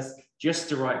brightness, just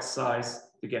the right size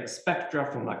to get a spectra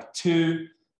from like 2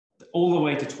 all the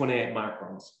way to 28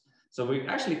 microns. So we're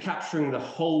actually capturing the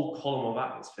whole column of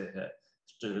atmosphere here,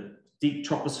 to the deep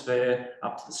troposphere,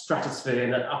 up to the stratosphere,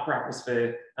 and then upper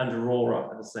atmosphere and aurora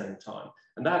at the same time.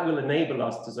 And that will enable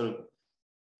us to sort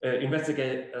of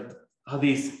investigate how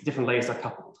these different layers are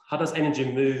coupled. How does energy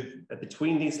move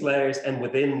between these layers and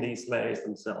within these layers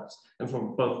themselves? And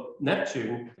from both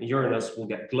Neptune and Uranus, we'll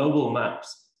get global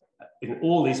maps in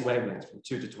all these wavelengths from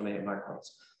 2 to 28 microns.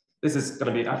 This is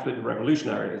going to be absolutely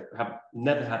revolutionary. We have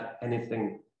never had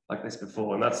anything like this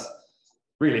before, and that's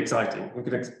really exciting. We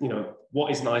could,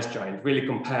 what is an ice giant? Really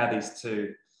compare these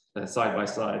two side by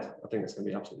side. I think it's going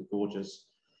to be absolutely gorgeous.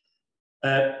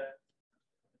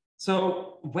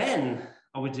 So when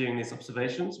are we doing these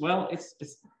observations? Well, it's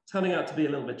turning out to be a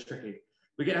little bit tricky.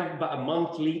 We have about a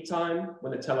month lead time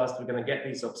when they tell us we're going to get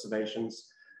these observations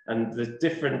and the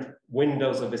different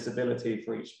windows of visibility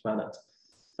for each planet.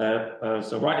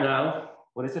 So right now,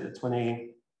 what is it, the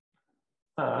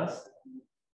 21st?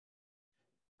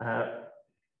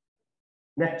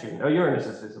 Neptune, Uranus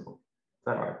is visible. Is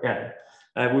that right?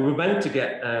 Yeah. We were meant to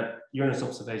get Uranus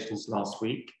observations last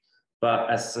week, but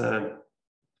as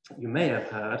you may have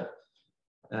heard,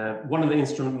 one of the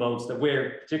instrument modes that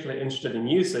we're particularly interested in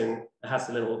using has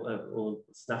a little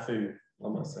snafu, I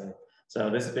must say. So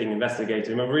this is being investigated,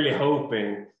 and we're really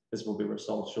hoping this will be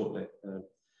resolved shortly.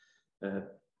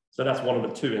 So that's one of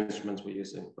the 2 instruments we're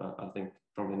using, but I think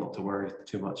probably not to worry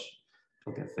too much.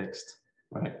 It'll get fixed,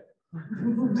 right?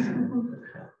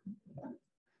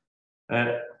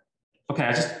 Okay,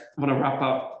 I just want to wrap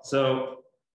up. So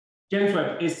James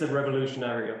Webb is a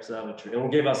revolutionary observatory. It will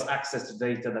give us access to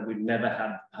data that we've never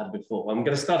had before. I'm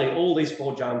going to study all these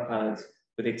 4 giant planets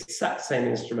with the exact same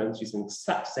instruments, using the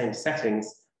exact same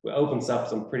settings, which opens up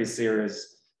some pretty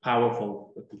serious,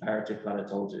 powerful comparative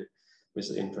planetology, which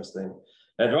is interesting.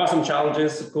 There are some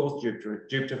challenges, of course.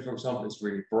 Jupiter, for example, is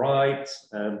really bright.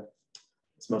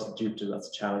 It's mostly Jupiter that's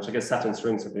a challenge. I guess Saturn's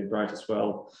rings have been bright as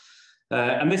well.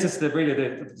 And this is really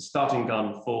the starting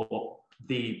gun for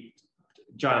the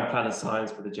giant planet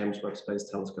science with the James Webb Space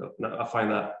Telescope. Now, I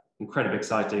find that incredibly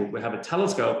exciting. We have a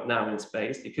telescope now in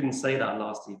space. You couldn't say that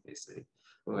last EPSC.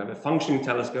 We have a functioning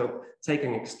telescope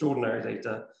taking extraordinary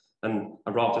data, and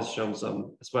Ricardo has shown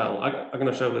some as well. I'm going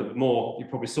to show a little bit more. You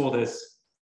probably saw this.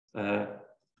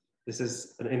 This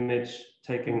is an image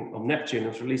taken of Neptune. It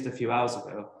was released a few hours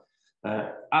ago.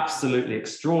 Absolutely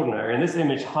extraordinary. And this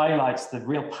image highlights the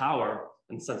real power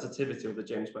and sensitivity of the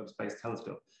James Webb Space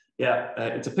Telescope. Yeah,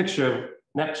 it's a picture of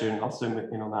Neptune. I'll zoom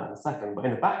in on that in a second. But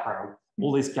in the background,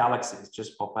 all these galaxies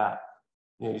just pop out.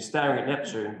 You're staring at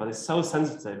Neptune, but it's so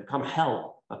sensitive, you can't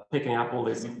help but picking up all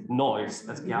this noise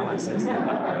as galaxies in the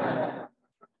background.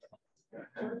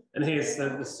 And here's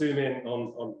the zoom in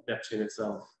on Neptune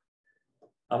itself.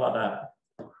 How about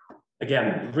that?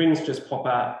 Again, the rings just pop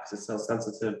out because it's so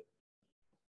sensitive.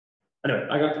 Anyway,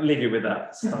 I'm going to leave you with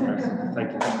that.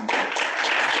 Thank you.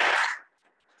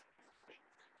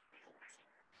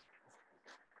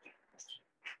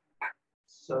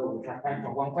 So we have time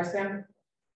for one question.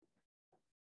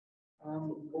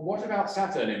 Well, what about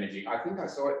Saturn imaging? I think I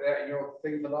saw it there in your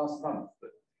thing the last month.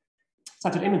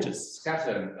 Saturn images.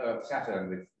 Saturn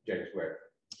with James Webb.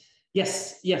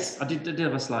 Yes, I did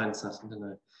have a slide on Saturn,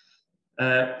 didn't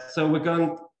I? So we're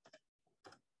going.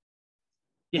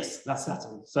 Yes, that's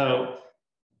Saturn. So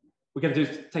we're going to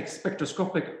take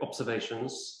spectroscopic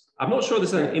observations. I'm not sure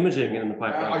there's any imaging in the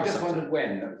pipeline. I just wondered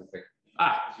when, that was the thing.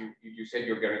 You said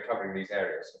you were going to be covering these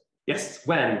areas. Yes,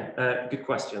 when? Good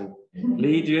question.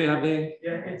 Lee, do you have the?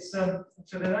 Yeah, it's so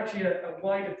there's actually a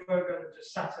wider program than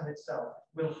just Saturn itself.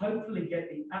 We'll hopefully get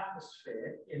the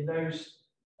atmosphere in those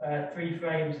 3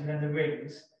 frames and then the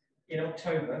rings in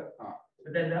October.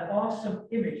 But then there are some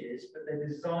images, but they're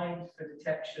designed for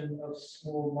detection of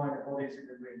small minor bodies in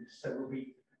the rings. So we'll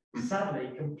be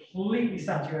sadly completely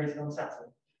saturated on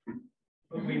Saturn,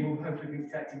 but we will hopefully be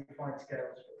detecting fine scale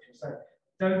structures. information. So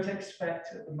don't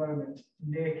expect at the moment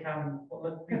near cam,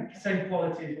 well, the same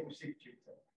quality as what we see for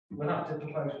Jupiter. We'll have to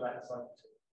propose that in cycle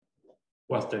 2.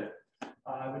 Worth it.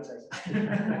 I would say so.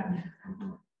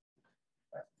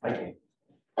 Okay.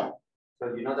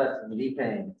 So you know that we live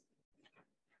in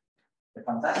a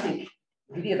fantastic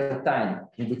period of time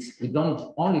in which we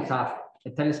don't only have a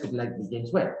telescope like the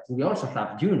James Webb, we also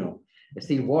have Juno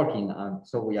still working, and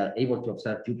so we are able to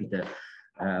observe Jupiter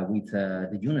with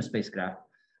the Juno spacecraft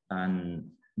and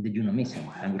the Juno mission.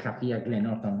 And we have here Glenn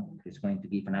Norton, who is going to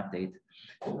give an update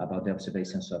about the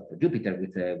observations of Jupiter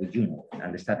with Juno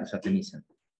and the status of the mission.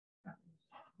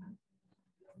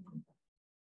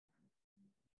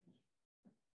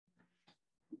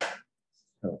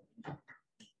 So.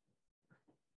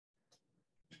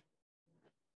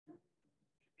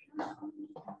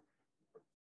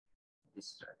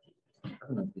 I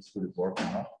don't know if this will work or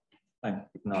not.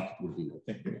 If not, it will be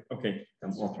okay. Okay,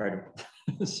 then we'll try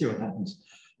to see what happens.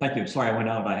 Thank you. Sorry, I went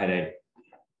out. I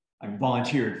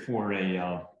volunteered for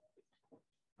a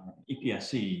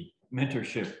EPSC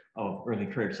mentorship of early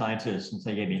career scientists, and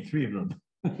they gave me 3 of them.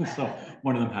 So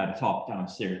one of them had a talk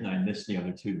downstairs, and I missed the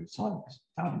other 2. So I was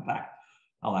down and back.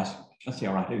 I'll ask, let's see,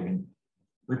 all right, you can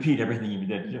repeat everything you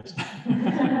did just.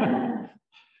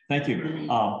 Thank you.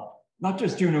 Not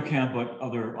just JunoCam, but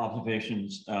other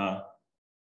observations,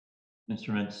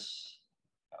 instruments.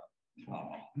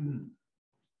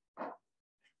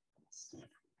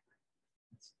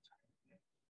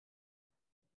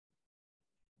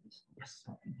 Yes,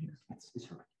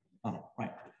 here. Oh,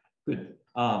 right. Good.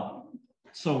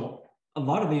 So a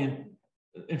lot of the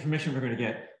information we're going to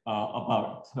get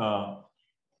about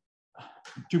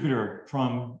Jupiter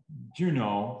from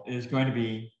Juno is going to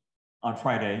be on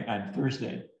Friday and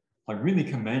Thursday. I really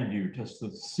commend you just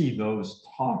to see those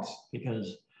talks,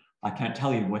 because I can't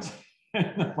tell you what's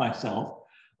myself.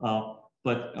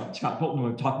 But Scott Bolton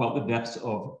will talk about the depths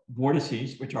of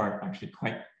vortices, which are actually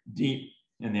quite deep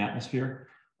in the atmosphere.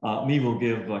 Me will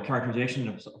give a characterization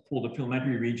of polar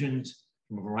filamentary regions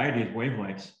from a variety of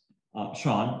wavelengths.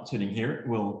 Sean, sitting here,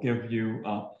 will give you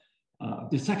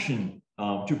dissection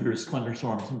of Jupiter's slender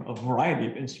storms from a variety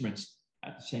of instruments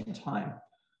at the same time.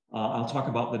 I'll talk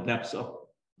about the depths of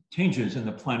changes in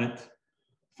the planet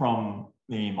from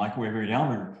the microwave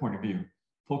radiometer point of view,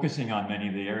 focusing on many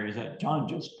of the areas that John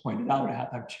just pointed out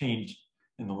have changed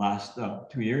in the last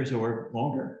 2 years or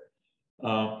longer.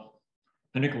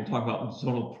 Nick will talk about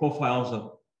zonal profiles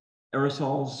of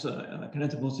aerosols,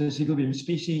 condensable single-beam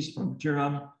species from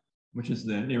GIRAM, which is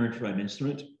the near-infrared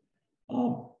instrument.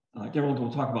 Gerald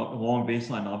will talk about the long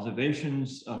baseline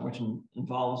observations, which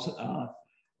involves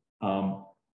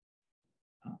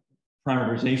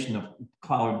parameterization of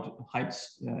cloud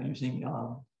heights using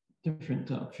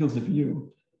different fields of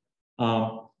view.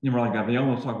 Nimrod Gabriel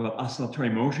will talk about oscillatory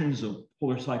motions of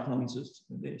polar cyclones,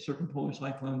 the circumpolar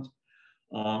cyclones.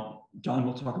 John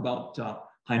will talk about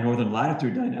high northern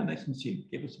latitude dynamics, since he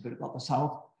gave us a bit about the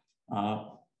south.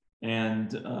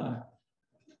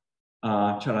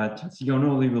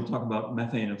 Tatsigonoli will talk about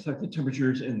methane affected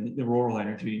temperatures and the auroral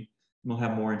energy. We'll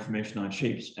have more information on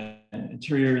shapes and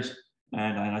interiors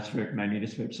and ionospheric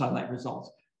magnetospheric satellite results.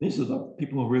 These are the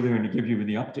people who really are going to give you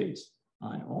the updates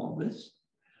on all of this.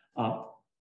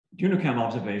 JunoCam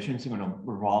observations are going to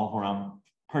revolve around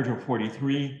Perjo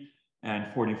 43 and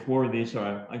 44. These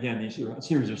are, again, these are a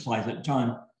series of slides that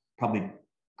John probably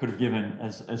could have given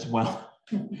as well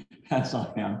as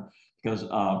I am, because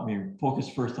we focus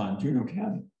first on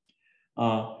JunoCam.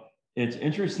 It's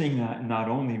interesting that not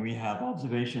only we have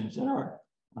observations that are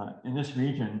in this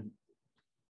region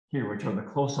here, which are the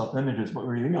close-up images, but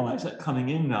we realize that coming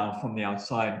in now from the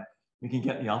outside, we can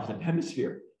get the opposite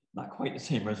hemisphere, not quite the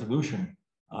same resolution,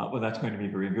 but that's going to be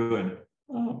very good.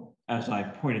 As I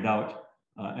pointed out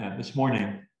this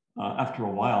morning, after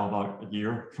a while, about a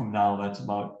year from now, that's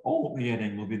about all we're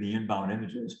getting will be the inbound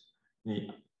images. The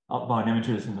outbound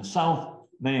images in the south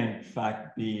may in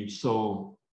fact be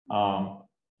so low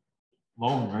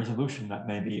in resolution that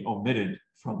may be omitted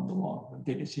from the long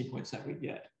data sequence that we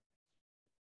get.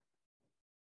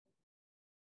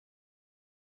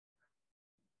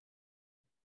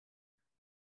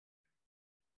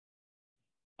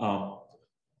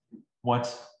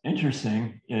 What's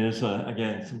interesting is,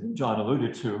 again, something John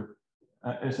alluded to,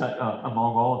 is that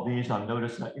among all of these, I've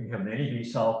noticed that you have the NEB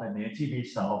South and the NTB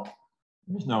South.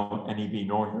 There's no NEB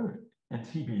North or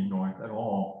NTB North at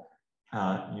all.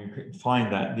 You can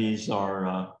find that these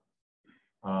are,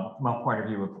 from our point of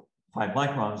view of 5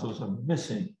 microns, those are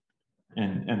missing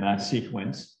in that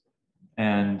sequence.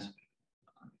 And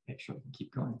make sure we can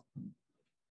keep going.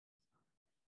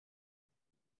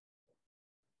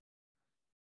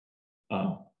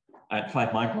 at 5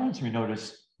 microns, we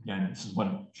notice, again, this is one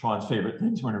of Sean's favorite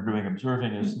things when we're doing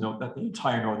observing, is note that the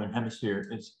entire northern hemisphere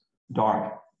is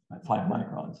dark at 5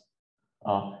 microns.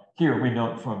 Here we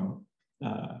note from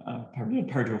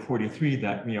perijove 43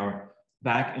 that we are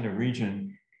back in a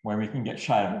region where we can get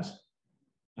shadows.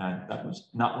 And that was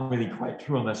not really quite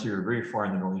true unless you were very far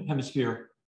in the northern hemisphere.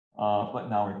 But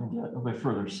now we can get a little bit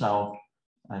further south.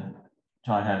 And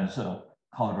John has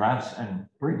color graphs and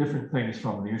very different things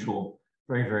from the usual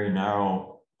very, very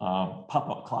narrow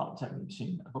pop-up clouds that we've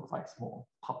seen that look like small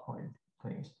popcorn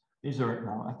things. These are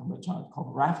now, I think, what John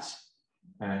called rafts.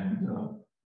 And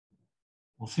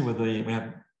we'll see whether we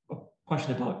have a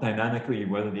question about dynamically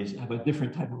whether these have a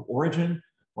different type of origin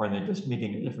or are they just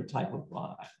meeting a different type of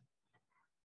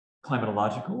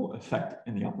climatological effect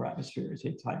in the upper atmosphere as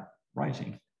a type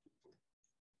rising.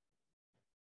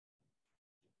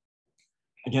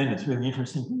 Again, it's really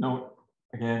interesting to note,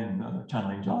 again,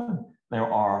 channeling John, there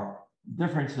are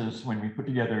differences when we put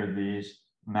together these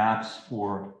maps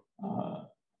for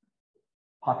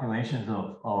populations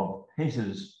of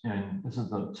haces, and this is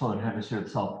the southern hemisphere, the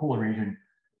South Polar region,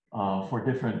 for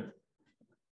different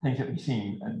things that we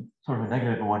see and sort of a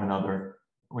negative of one another,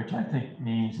 which I think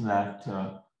means that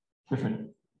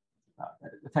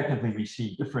effectively we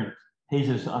see different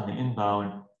hazes on the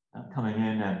inbound coming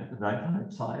in and the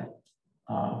right-hand side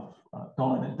of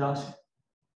dawn and dusk,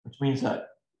 which means that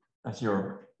as you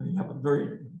have a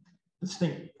very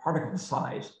distinct particle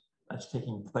size that's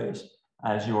taking place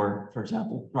as you're, for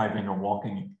example, driving or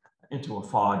walking into a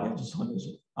fog and the sun is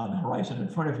on the horizon in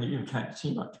front of you, you can't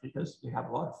see much because you have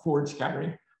a lot of forward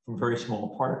scattering from very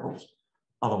small particles.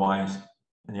 Otherwise,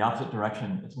 in the opposite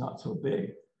direction, it's not so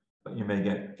big, but you may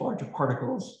get larger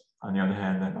particles, on the other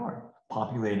hand, that are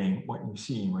populating what you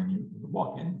see when you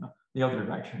walk in the other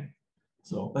direction.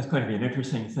 So that's going to be an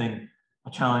interesting thing.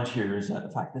 A challenge here is that the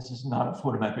fact this is not a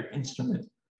photometric instrument,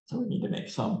 so we need to make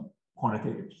some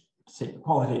qualitative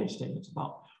statements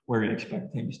about where we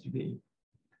expect things to be.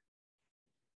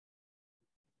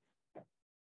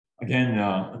 Again,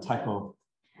 a type of,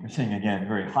 we're seeing again,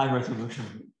 very high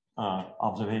resolution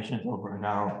observations over a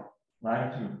narrow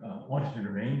latitude, longitude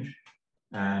range,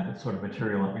 and the sort of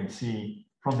material that we see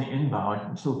from the inbound.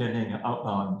 We're still getting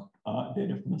outbound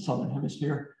data from the southern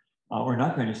hemisphere. We're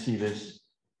not going to see this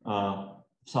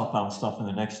southbound stuff in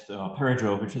the next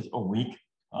perijove, which is a week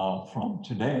from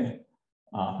today,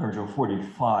 perijove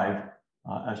 45,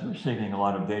 as we're saving a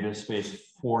lot of data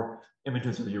space for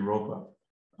images of Europa,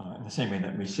 in the same way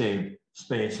that we save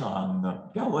space on the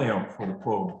Galileo for the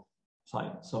probe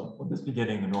site. So we'll just be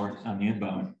getting the north on the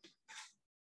inbound.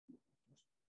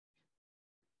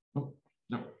 Oh,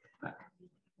 no.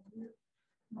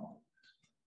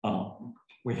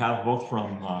 We have both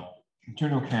from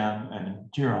Juno Cam and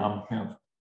GRAM, have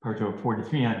perijove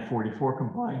 43 and 44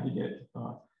 combined to get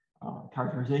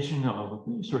characterization of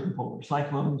the circumpolar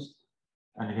cyclones.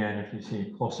 And again, if you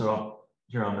see closer up,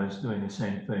 GRAM is doing the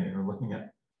same thing. We're looking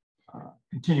at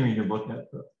continuing to look at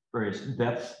the various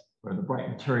depths where the bright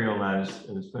material, as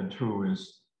has been true,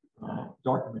 is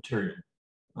darker material.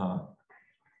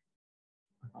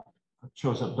 It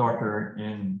shows up darker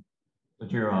in the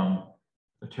GRAM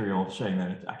material, showing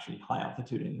that it's actually high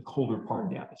altitude in the colder part of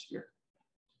the atmosphere.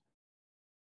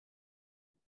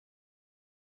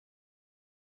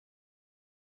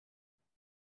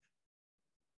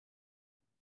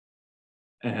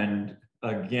 And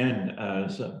again,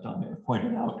 as Dominic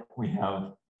pointed out, we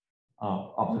have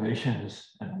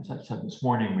observations, and as I said this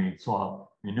morning, we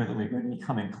knew that we were going to be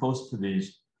coming close to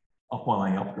these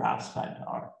upwelling updrafts that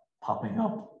are popping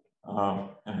up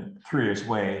in a curious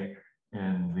way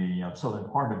in the southern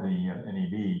part of the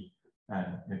NEB,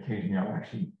 and occasionally are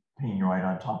actually pinging right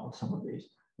on top of some of these.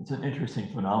 It's an interesting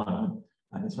phenomenon,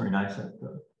 and it's very nice that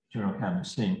Juno Cam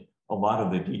is seeing a lot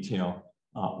of the detail,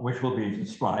 which will be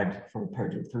described for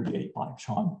perijove 38 by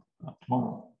Sean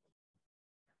tomorrow.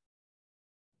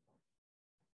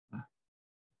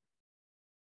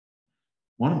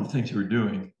 One of the things we're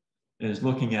doing is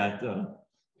looking at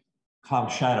cloud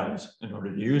shadows in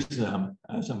order to use them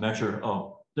as a measure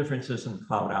of differences in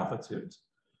cloud altitudes.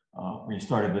 We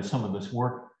started with some of this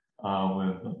work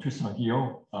with Tristan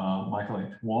Guillot, Michael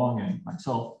H. Wong, and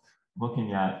myself,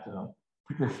 looking at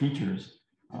particular features.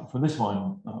 For this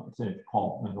one, it's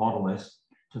called the Nautilus,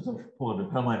 which is a polar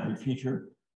dependent feature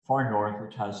far north,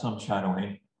 which has some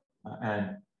shadowing,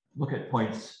 and look at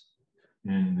points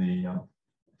in the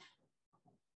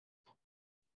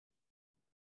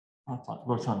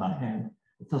works on my hand.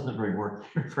 It doesn't really work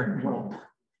very well.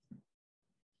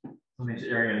 Some of these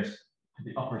areas to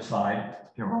the upper side,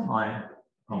 if you're online,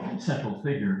 of the central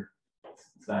figure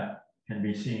that can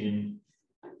be seen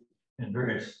in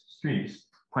various streaks,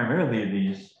 primarily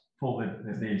these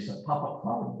pop-up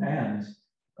cloud bands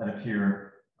that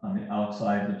appear on the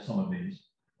outside of some of these.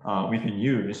 We can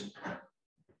use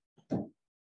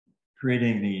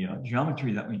creating the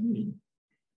geometry that we need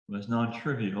was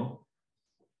non-trivial.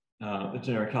 The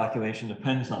generic calculation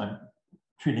depends on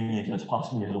treating it as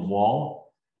possibly as a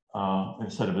wall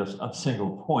instead of just a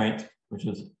single point, which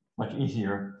is much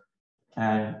easier.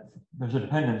 And there's a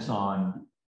dependence on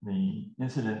the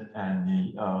incident and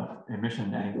the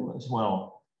emission angle as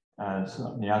well as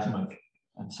the azimuth.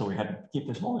 And so we had to keep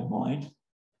this all in mind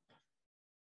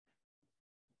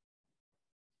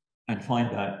and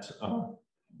find that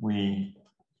we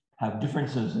have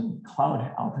differences in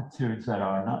cloud altitudes that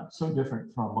are not so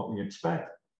different from what we expect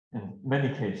in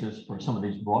many cases for some of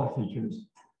these broad features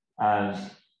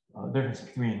as the difference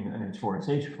between an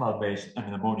H4SH cloud base and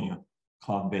an ammonia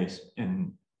cloud base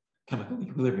in chemical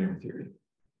equilibrium theory.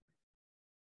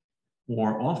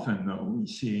 More often, though, we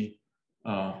see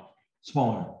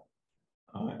smaller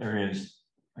areas,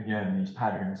 again, these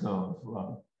patterns of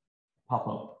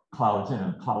pop-up clouds in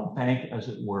a cloud bank, as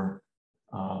it were,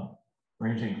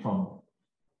 ranging from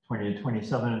 20 to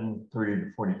 27, 30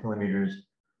 to 40 kilometers.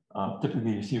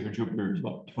 Typically, you see for Jupiter is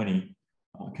about 20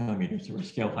 kilometers to a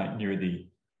scale height near the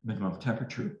minimum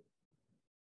temperature.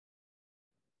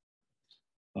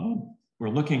 We're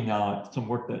looking now at some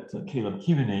work that Caleb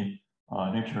Keaveney,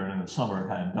 an intern in the summer,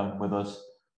 had done with us,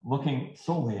 looking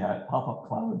solely at pop-up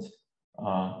clouds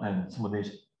and some of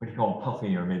these, what you call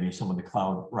puffy, or maybe some of the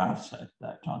cloud rafts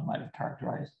that John might have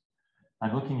characterized.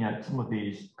 I'm looking at some of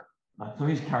these, so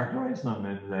he's characterized them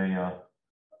as a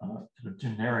sort of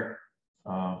generic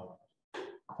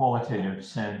qualitative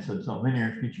sense as a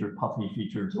linear feature, puffy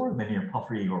features, or linear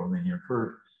puffy, or linear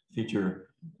curved feature,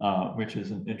 which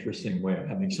is an interesting way of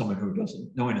having someone who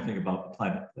doesn't know anything about the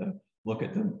planet look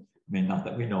at them. I mean, not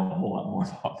that we know a whole lot more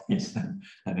about these than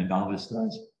a novice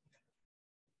does.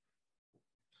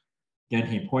 Again,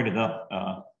 he pointed up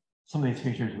some of these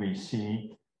features we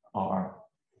see are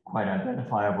quite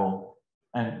identifiable.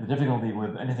 And the difficulty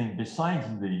with anything besides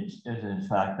these is, in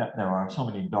fact, that there are so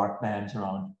many dark bands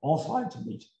around all sides of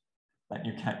these that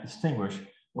you can't distinguish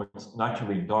what's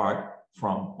naturally dark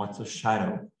from what's a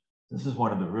shadow. This is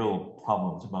one of the real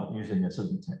problems about using this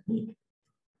as a technique.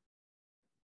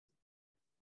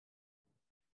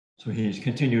 So he's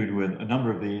continued with a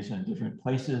number of these in different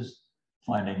places,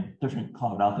 finding different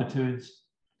cloud altitudes.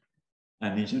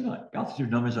 And these are not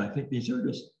altitude numbers. I think these are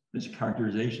just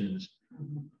characterizations.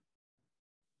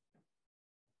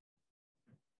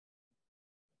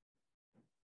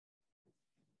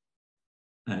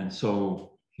 And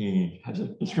so he has a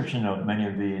description of many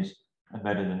of these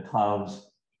embedded in clouds,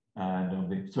 and of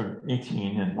the sort of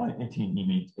 18, and by 18 he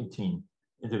means 18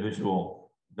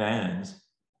 individual bands,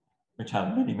 which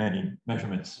have many, many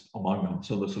measurements among them.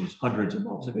 So this was hundreds of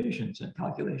observations and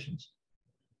calculations.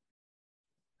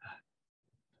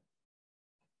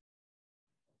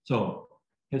 So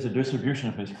here's a distribution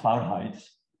of his cloud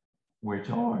heights, which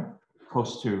are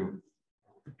close to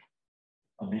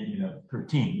a median of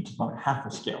 13, which is about half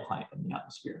a scale height in the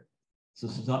atmosphere. So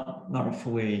this is not a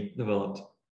fully developed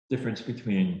difference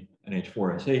between an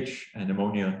H4SH and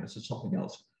ammonia. This is something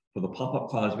else. For the pop-up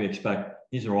clouds we expect,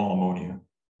 these are all ammonia.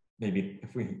 Maybe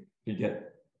if we could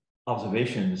get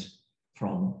observations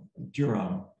from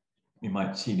Durham, we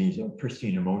might see these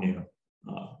pristine ammonia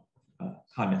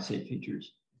condensate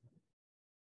features.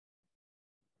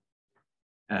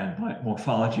 And by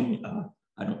morphology,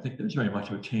 I don't think there's very much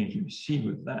of a change you see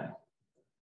with that.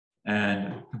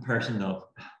 And a comparison of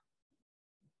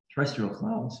terrestrial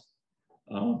clouds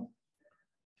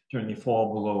generally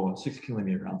fall below a 6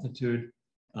 kilometer altitude.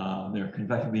 They're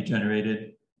convectively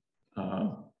generated.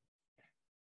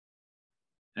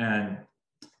 And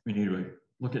we need to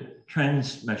look at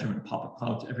trends, measurement of pop-up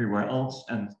clouds everywhere else,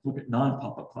 and look at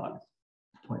non-pop-up clouds,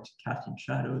 points casting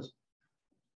shadows.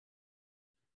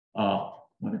 I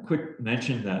want to quick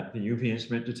mention that the UV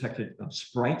instrument detected a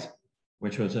sprite,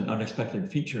 which was an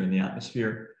unexpected feature in the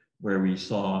atmosphere, where we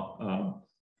saw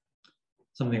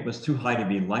something that was too high to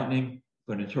be lightning,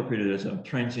 but interpreted as a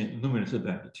transient luminous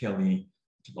event, a TLE,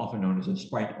 which is often known as a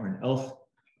sprite or an ELF,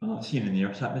 seen in the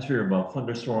Earth's atmosphere above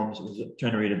thunderstorms. It was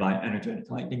generated by energetic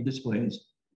lightning displays.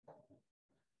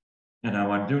 And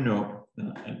now I do note,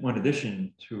 in one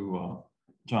addition to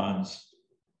John's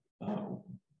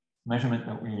measurement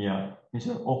that we, these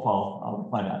are OPAL,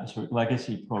 Applied Atmospheric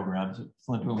Legacy programs,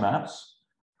 Flint-Blue maps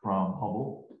from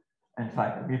Hubble. In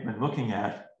fact, we've been looking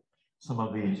at some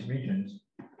of these regions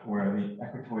where the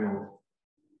equatorial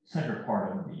center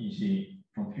part of the EZ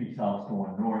from 3 south to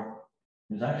 1 north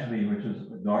is actually, which is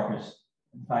the darkest,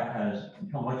 in fact, has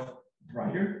become much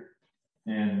brighter,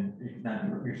 and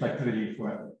that reflectivity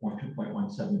for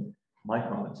 2.17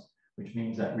 microns, which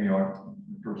means that we are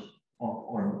first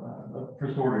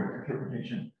order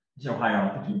interpretation. These are higher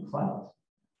altitude clouds.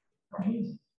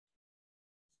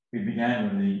 We began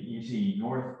with the EC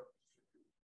north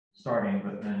starting,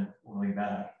 but then pulling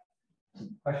back. So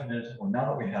the question is, well, now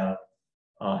that we have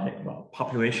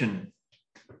population,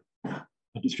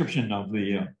 a description of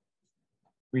the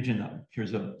region,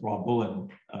 here's a raw bullet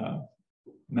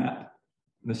map.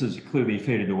 This is clearly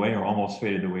faded away or almost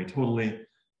faded away totally.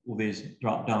 Will these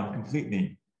drop down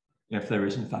completely if there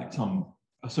is in fact some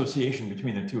association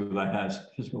between the two that has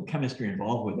physical chemistry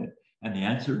involved with it? And the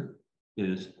answer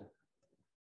is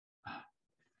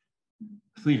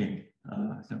fleeting.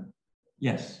 So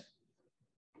yes.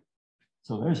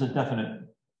 So there's a definite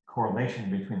correlation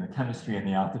between the chemistry and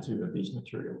the altitude of these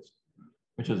materials,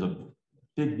 which is a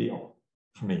big deal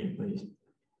for me, at least.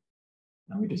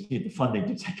 Now we just need the funding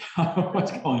to take out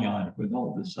what's going on with all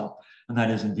of this stuff. And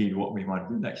that is indeed what we want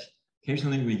to do next.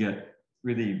 Occasionally we get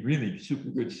really, really super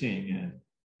good seeing. And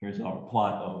here's our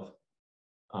plot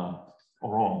of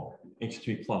overall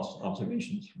H3 plus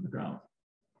observations from the ground.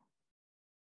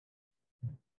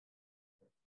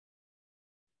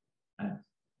 And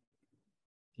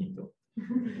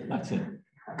that's it.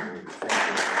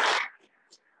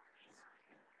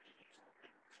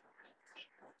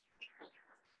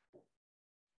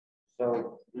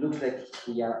 So it looks like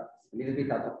we are a little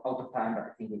bit out of time, but I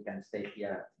think we can stay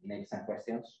here, make some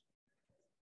questions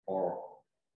for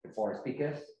the four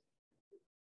speakers.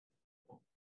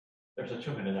 There's a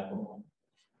 2-minute epilogue.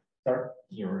 Sorry?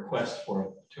 Your request for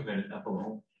a 2-minute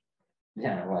epilogue.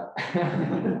 Yeah, well,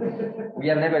 we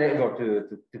are never able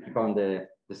to keep on the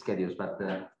schedules, but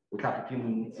we have a few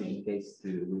minutes in case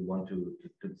we want to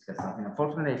discuss something.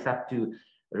 Unfortunately, I have to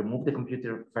remove the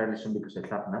computer fairly soon because I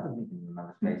have another meeting in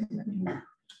another place in a few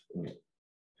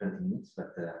 20 minutes.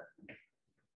 But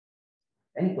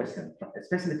any question,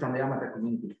 especially from the amateur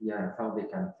community here, how they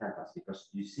can help us, because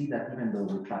you see that even though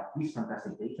we have this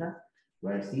fantastic data,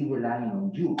 we're still relying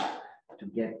on you to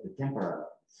get the temporal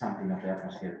sampling of the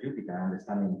atmosphere of Jupiter,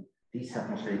 understanding these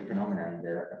atmospheric phenomena in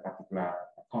the particular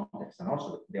context, and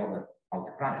also the other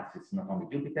outer planets. It's not only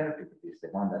Jupiter. Jupiter is the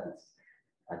one that is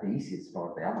the easiest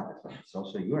for the amateurs, but it's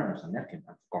also Uranus and Neptune,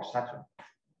 and of course Saturn.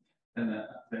 And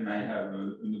then I have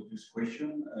an obvious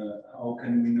question. How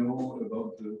can we know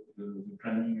about the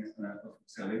planning of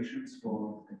observations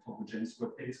for the James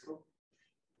Webb Telescope?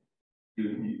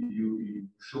 You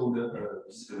showed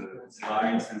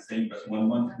slides and saying, but 1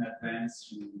 month in advance,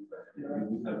 you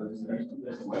would have a visibility.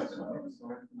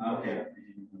 Okay.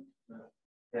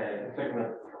 Yeah,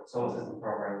 equipment solar system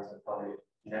programs are probably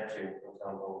Neptune, for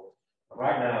example. But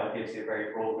right now, it gives you a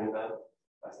very broad window.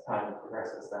 As time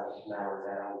progresses, that narrows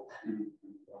down.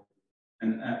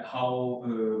 And how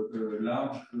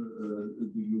large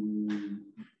do you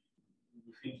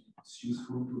think it's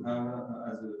useful to have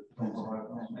as a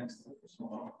temporal next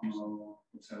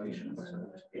observation?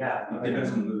 Yeah, it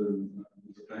depends on the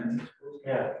plan.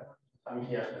 Yeah,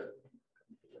 yeah.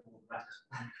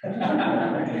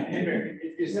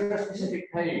 Is there a specific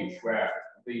page where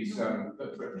these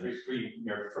three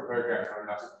programs are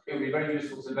enough? It would be very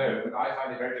useful to know, but I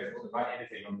find it very difficult to find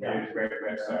anything on the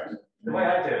website. The way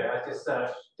I do it, I just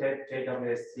search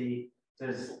JWST.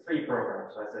 There's 3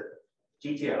 programs. I said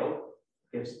GTO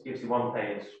gives you 1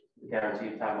 page,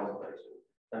 guaranteed time observation.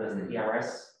 Then there's the ERS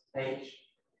page,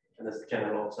 and there's the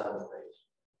general observer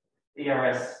page.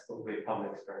 ERS will be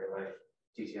public straight away,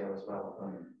 GTO as well.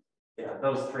 Yeah,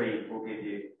 those 3 will give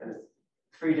you, and it's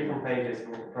 3 different pages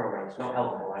for the programs. Not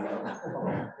helpful, I know.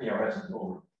 ERS is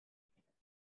over.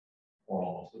 Or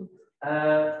almost over.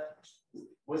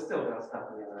 We're still got stuff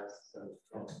in the ERS. So.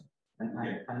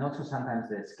 And also sometimes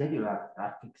the schedule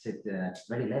are fixed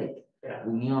very late. Yeah.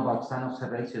 We knew about some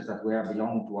observations that were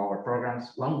belonging to our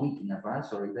programs 1 week in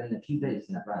advance or even a few days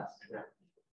in advance. Yeah.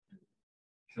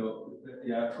 So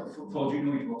yeah, for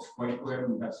Juno it works quite well.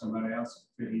 We have some areas,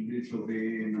 perijoves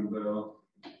number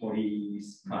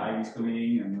 45 is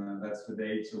coming, and that's the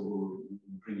date. So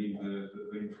bringing the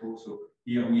info. So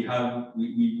here we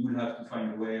will have to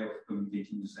find a way of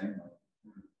communicating the same way.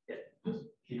 Yeah,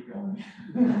 keep going.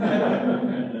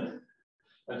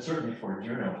 And certainly for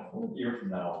Juno, a year from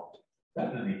now,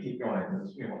 definitely keep going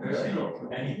because we won't say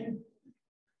anything.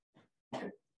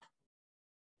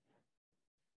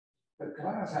 Can I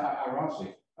ask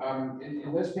ironically,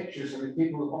 in those pictures, I mean,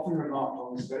 people often remarked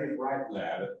on this very bright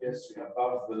layer that appears to be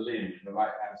above the limb on the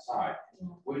right-hand side,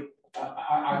 which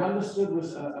I've understood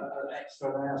was an extra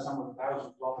layer, some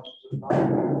 1,000 kilometers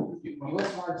above. Your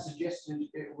slide suggested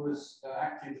it was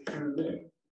actually the true limb.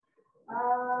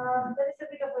 There is a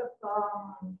bit of a,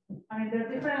 I mean, there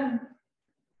are different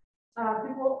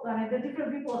people, I mean, the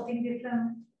different people think different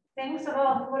things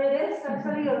about what it is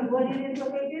actually, or what it is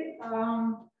located.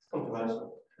 It's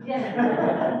controversial. Yeah.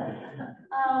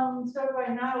 So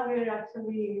right now we're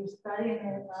actually studying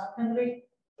it, Henrik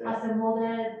as a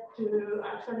model to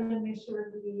actually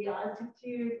measure the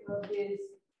altitude of this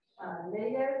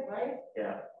layer, right?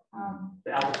 Yeah.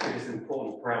 The altitude is an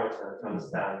important parameter to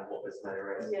understand what this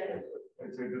layer is. Yeah. I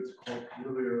think it's quite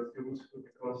really useful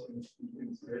because in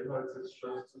daylight it's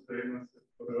just the same as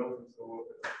the Earth, so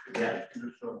yeah,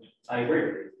 I agree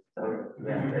with you. So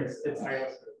yeah,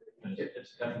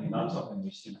 it's definitely not something we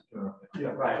see. Yeah,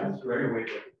 right. It's very weird.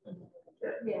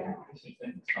 Yeah.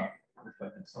 It's not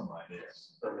reflected sunlight.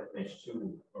 It's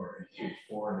H2 or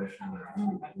H4 addition.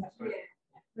 Yeah.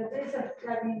 But there's a,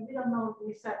 I mean, we don't know the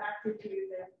exact altitude.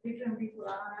 Different people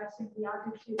are analyzing the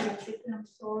altitude of different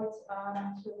sorts.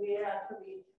 So we are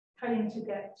actually trying to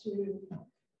get to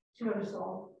a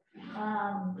result.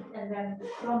 And then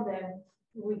from them,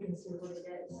 we can see what it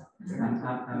is.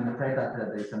 I'm afraid that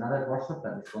there's another workshop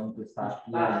that is going to start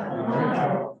here.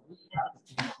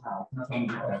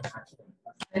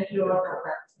 Thank you all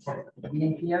for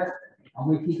being here, and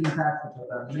we keep in touch because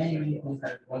there are many things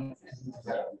that are going to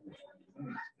happen.